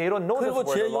followed by, they don't know this 그리고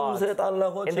word 죄 a lot.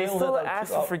 용서해달라고 And 죄 they still 용서해달라고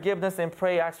ask for forgiveness and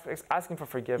pray, asking for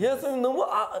forgiveness. 예수님 너무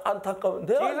안타까워.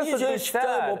 내가 Jesus 네 죄 would be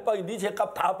십자가에 sad. 못 박이 네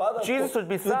죄값 다 받았고 Jesus would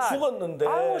be 너 sad. 죽었는데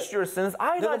I washed your sins.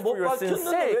 I 내가 died 못 for your sins'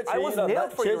 박혔는데 sake. 왜 I was 죄인이라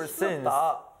nailed for 나죄 your sins.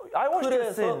 씻었다. I washed your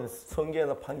그래서 sins.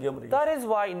 성경에서 판결문이 That is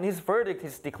why in his verdict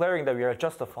he's declaring that we are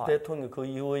justified. 대통령 그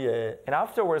이후에 And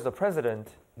afterwards the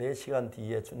president, 4시간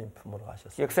뒤에 주님 품으로 he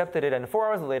가셨어요. accepted it and 4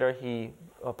 hours later he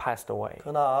passed away.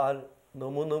 그날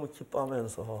너무너무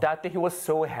기뻐하면서 That day he was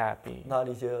so happy. 난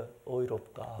이제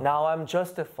의롭다. Now I'm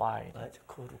justified. 나 이제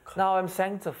거룩하다. Now I'm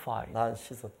sanctified. 난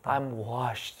씻었다. I'm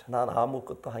washed. 난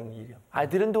아무것도 한 일이 없다. I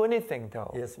didn't do anything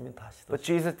though. 예수님 다 But 씻었다.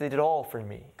 Jesus did it all for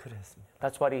me. 그랬습니다.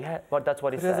 That's what he had. That's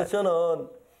what he 그래서 said. 저는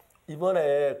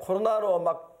이번에 코로나로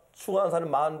막 죽어가는 사람이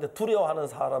많은데 두려워하는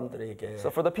사람들에게 So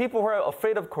for the people who are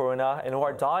afraid of corona and who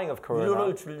are dying of corona,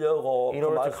 위로를 주려고 in 그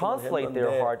order to 말씀을 consolate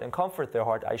their 했는데 heart and comfort their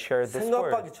heart, I shared this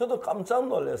word. 생각밖에 저도 깜짝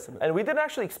놀랐습니다. And we didn't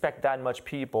actually expect that much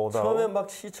people, 처음에 though. 막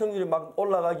시청률이 막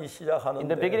올라가기 In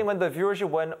the beginning, 시작하는데 when the viewership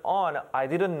went on, I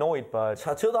didn't know it, but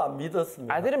자, 저도 안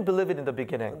믿었습니다. I didn't believe it in the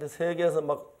beginning. 근데 세계에서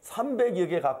막 300여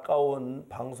개 가까운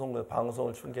방송을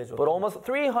중계해 But 줬어요. almost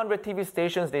 300 TV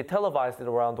stations, they televised it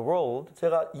around the world.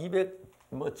 제가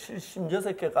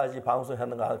 276개까지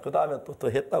방송했는가 그 다음에 또 더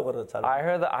했다고 그러잖아요. I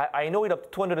heard that I know it up to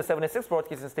 276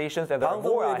 broadcasting stations, and there are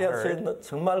more 방송에 I 대해서 heard. 저는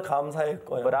정말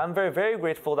감사했고요. But I'm very, very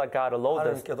grateful that God allowed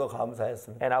us, 하나님께도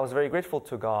감사했습니다. and I was very grateful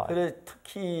to God. 그래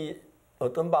특히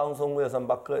어떤 방송국에서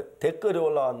막 그 댓글이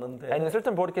올라왔는데 And in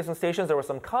certain broadcasting stations, there were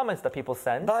some comments that people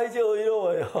sent. 나 이제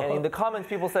의로워요. And in the comments,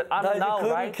 people said, 나 I'm 이제 now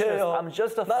righteous, 거룩해요. I'm 난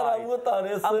justified. 아무것도 안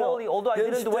했어요. I'm holy, although I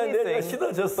didn't do 내가 anything.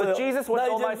 씻어졌어요. But Jesus 나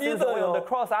washed all 이제 my sins away on the 믿어요.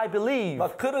 cross. I believe.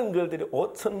 막 그런 글들이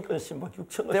 5,000건씩 막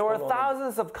 6,000건씩 There were 올라오는데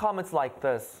thousands of comments like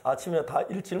this. 아침에 다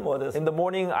읽질 못했어요. In the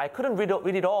morning, I couldn't read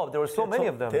it all. There were so many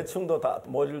of them. 대충도 다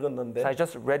못 So 읽었는데 I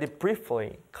just read it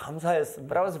briefly. 감사했습니다.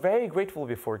 But I was very grateful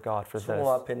before God for 죽음 this.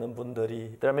 앞에 있는 분들이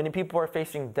There are many people who are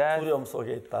facing death. 두려움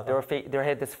속에 있다가 They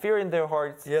had this fear in their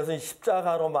hearts. 예수님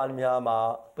십자가로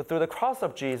말미암아 But through the cross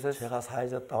of Jesus, 제가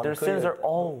사해졌다. their sins are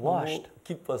all washed.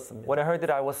 기뻤습니다. When I heard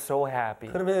that, I was so happy.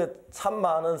 그러면 참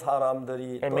많은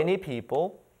사람들이 And 또 many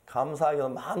people, 감사하게도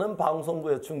많은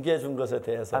방송국에 중계해 준 것에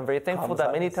대해서 I'm very thankful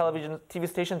that many 감사했습니다. TV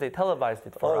stations, they televised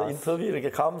it for us. 인터뷰 이렇게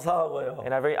감사하고요.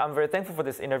 And I'm very thankful for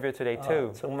this interview today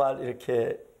too. 정말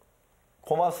이렇게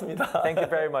고맙습니다. Thank you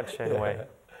very much anyway.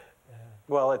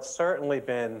 Well, it's certainly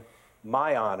been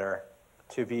my honor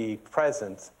to be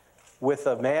present with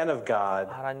a man of God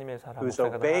하나님의 사람, who's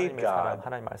목사가 obeyed 하나님의 사람, God,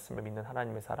 하나님 말씀을 믿는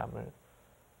하나님의 사람을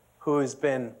who's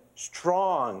been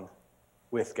strong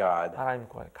with God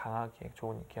하나님과 강하게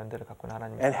좋은 견대를 갖고 있는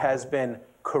하나님의 and has 사람을 been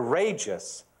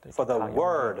courageous for the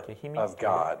word of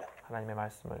God. 하나님의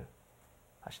말씀을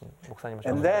하신 목사님을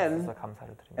And then, 주셔서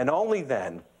감사를 드립니다. and only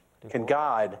then, can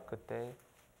God 그때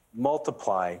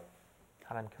multiply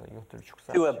하나님께서 이것들을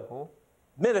to a 축사하시고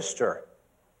minister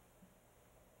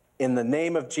in the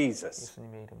name of Jesus.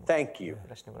 예수님의 이름으로 Thank you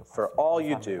하시는 걸 for 고맙습니다. all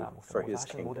you do 감사합니다. for 목사님과 his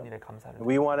하시는 모든 kingdom. 일에 감사를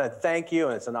We 드립니다. want to thank you,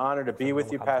 and it's an honor to be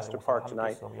with you, Pastor Park,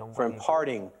 tonight, for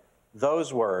imparting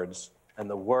those words and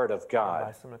the word of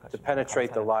God to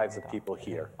penetrate the lives of people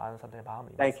here. 많은 사람들의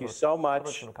마음을 Thank you so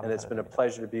much, 풀어주시는 and it's been a 감사를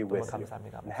pleasure to be 너무 with you.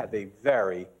 감사합니다. And have a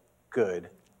very good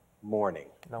morning.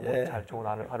 너무 예. 잘 좋은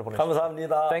하루 보내십시오.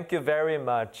 감사합니다. Thank you very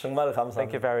much. 정말 Thank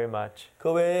you 감사합니다. very much.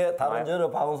 그 외에 다른 여러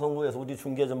방송국에서 우리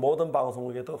중계전 모든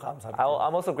방송국에도 감사합니다.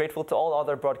 I'm also grateful to all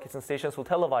other broadcasting stations who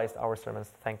televised our sermons.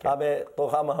 Thank you. 다음에 또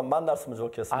가면 만났으면 I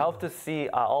좋겠습니다. hope to see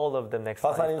all of them next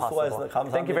time 박사님 if possible.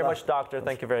 수고하셨습니다. Thank you very 감사합니다. much, Doctor.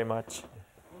 Thank you very much.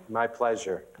 My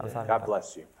pleasure. 감사합니다. God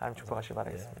bless you. 하나님 축복하시기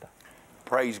바라겠습니다.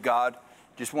 Praise God.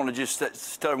 Just want to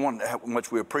tell everyone how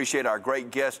much we appreciate our great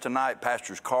guests tonight,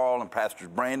 Pastors Carl and Pastors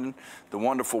Brandon, the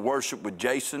wonderful worship with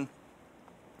Jason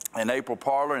and April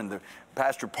Parler and the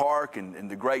Pastor Park and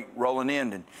the great Roland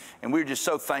End. And we're just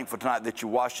so thankful tonight that you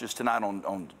watched us tonight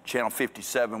on Channel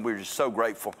 57. We're just so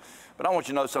grateful. But I want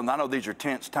you to know something. I know these are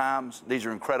tense times. These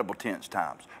are incredible tense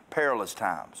times, perilous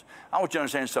times. I want you to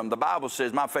understand something. The Bible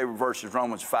says, my favorite verse is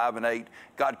Romans 5:8.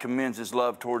 God commends his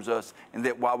love towards us, and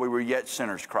that while we were yet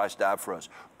sinners, Christ died for us.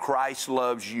 Christ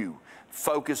loves you.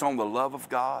 Focus on the love of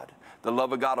God. The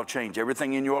love of God will change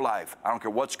everything in your life. I don't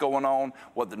care what's going on,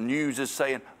 what the news is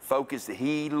saying. Focus that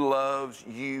he loves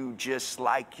you just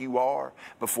like you are.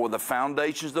 Before the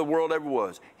foundations of the world ever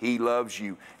was, he loves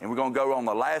you. And we're going to go on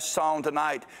the last song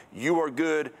tonight. You are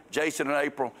good. Jason and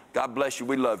April, God bless you.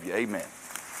 We love you. Amen.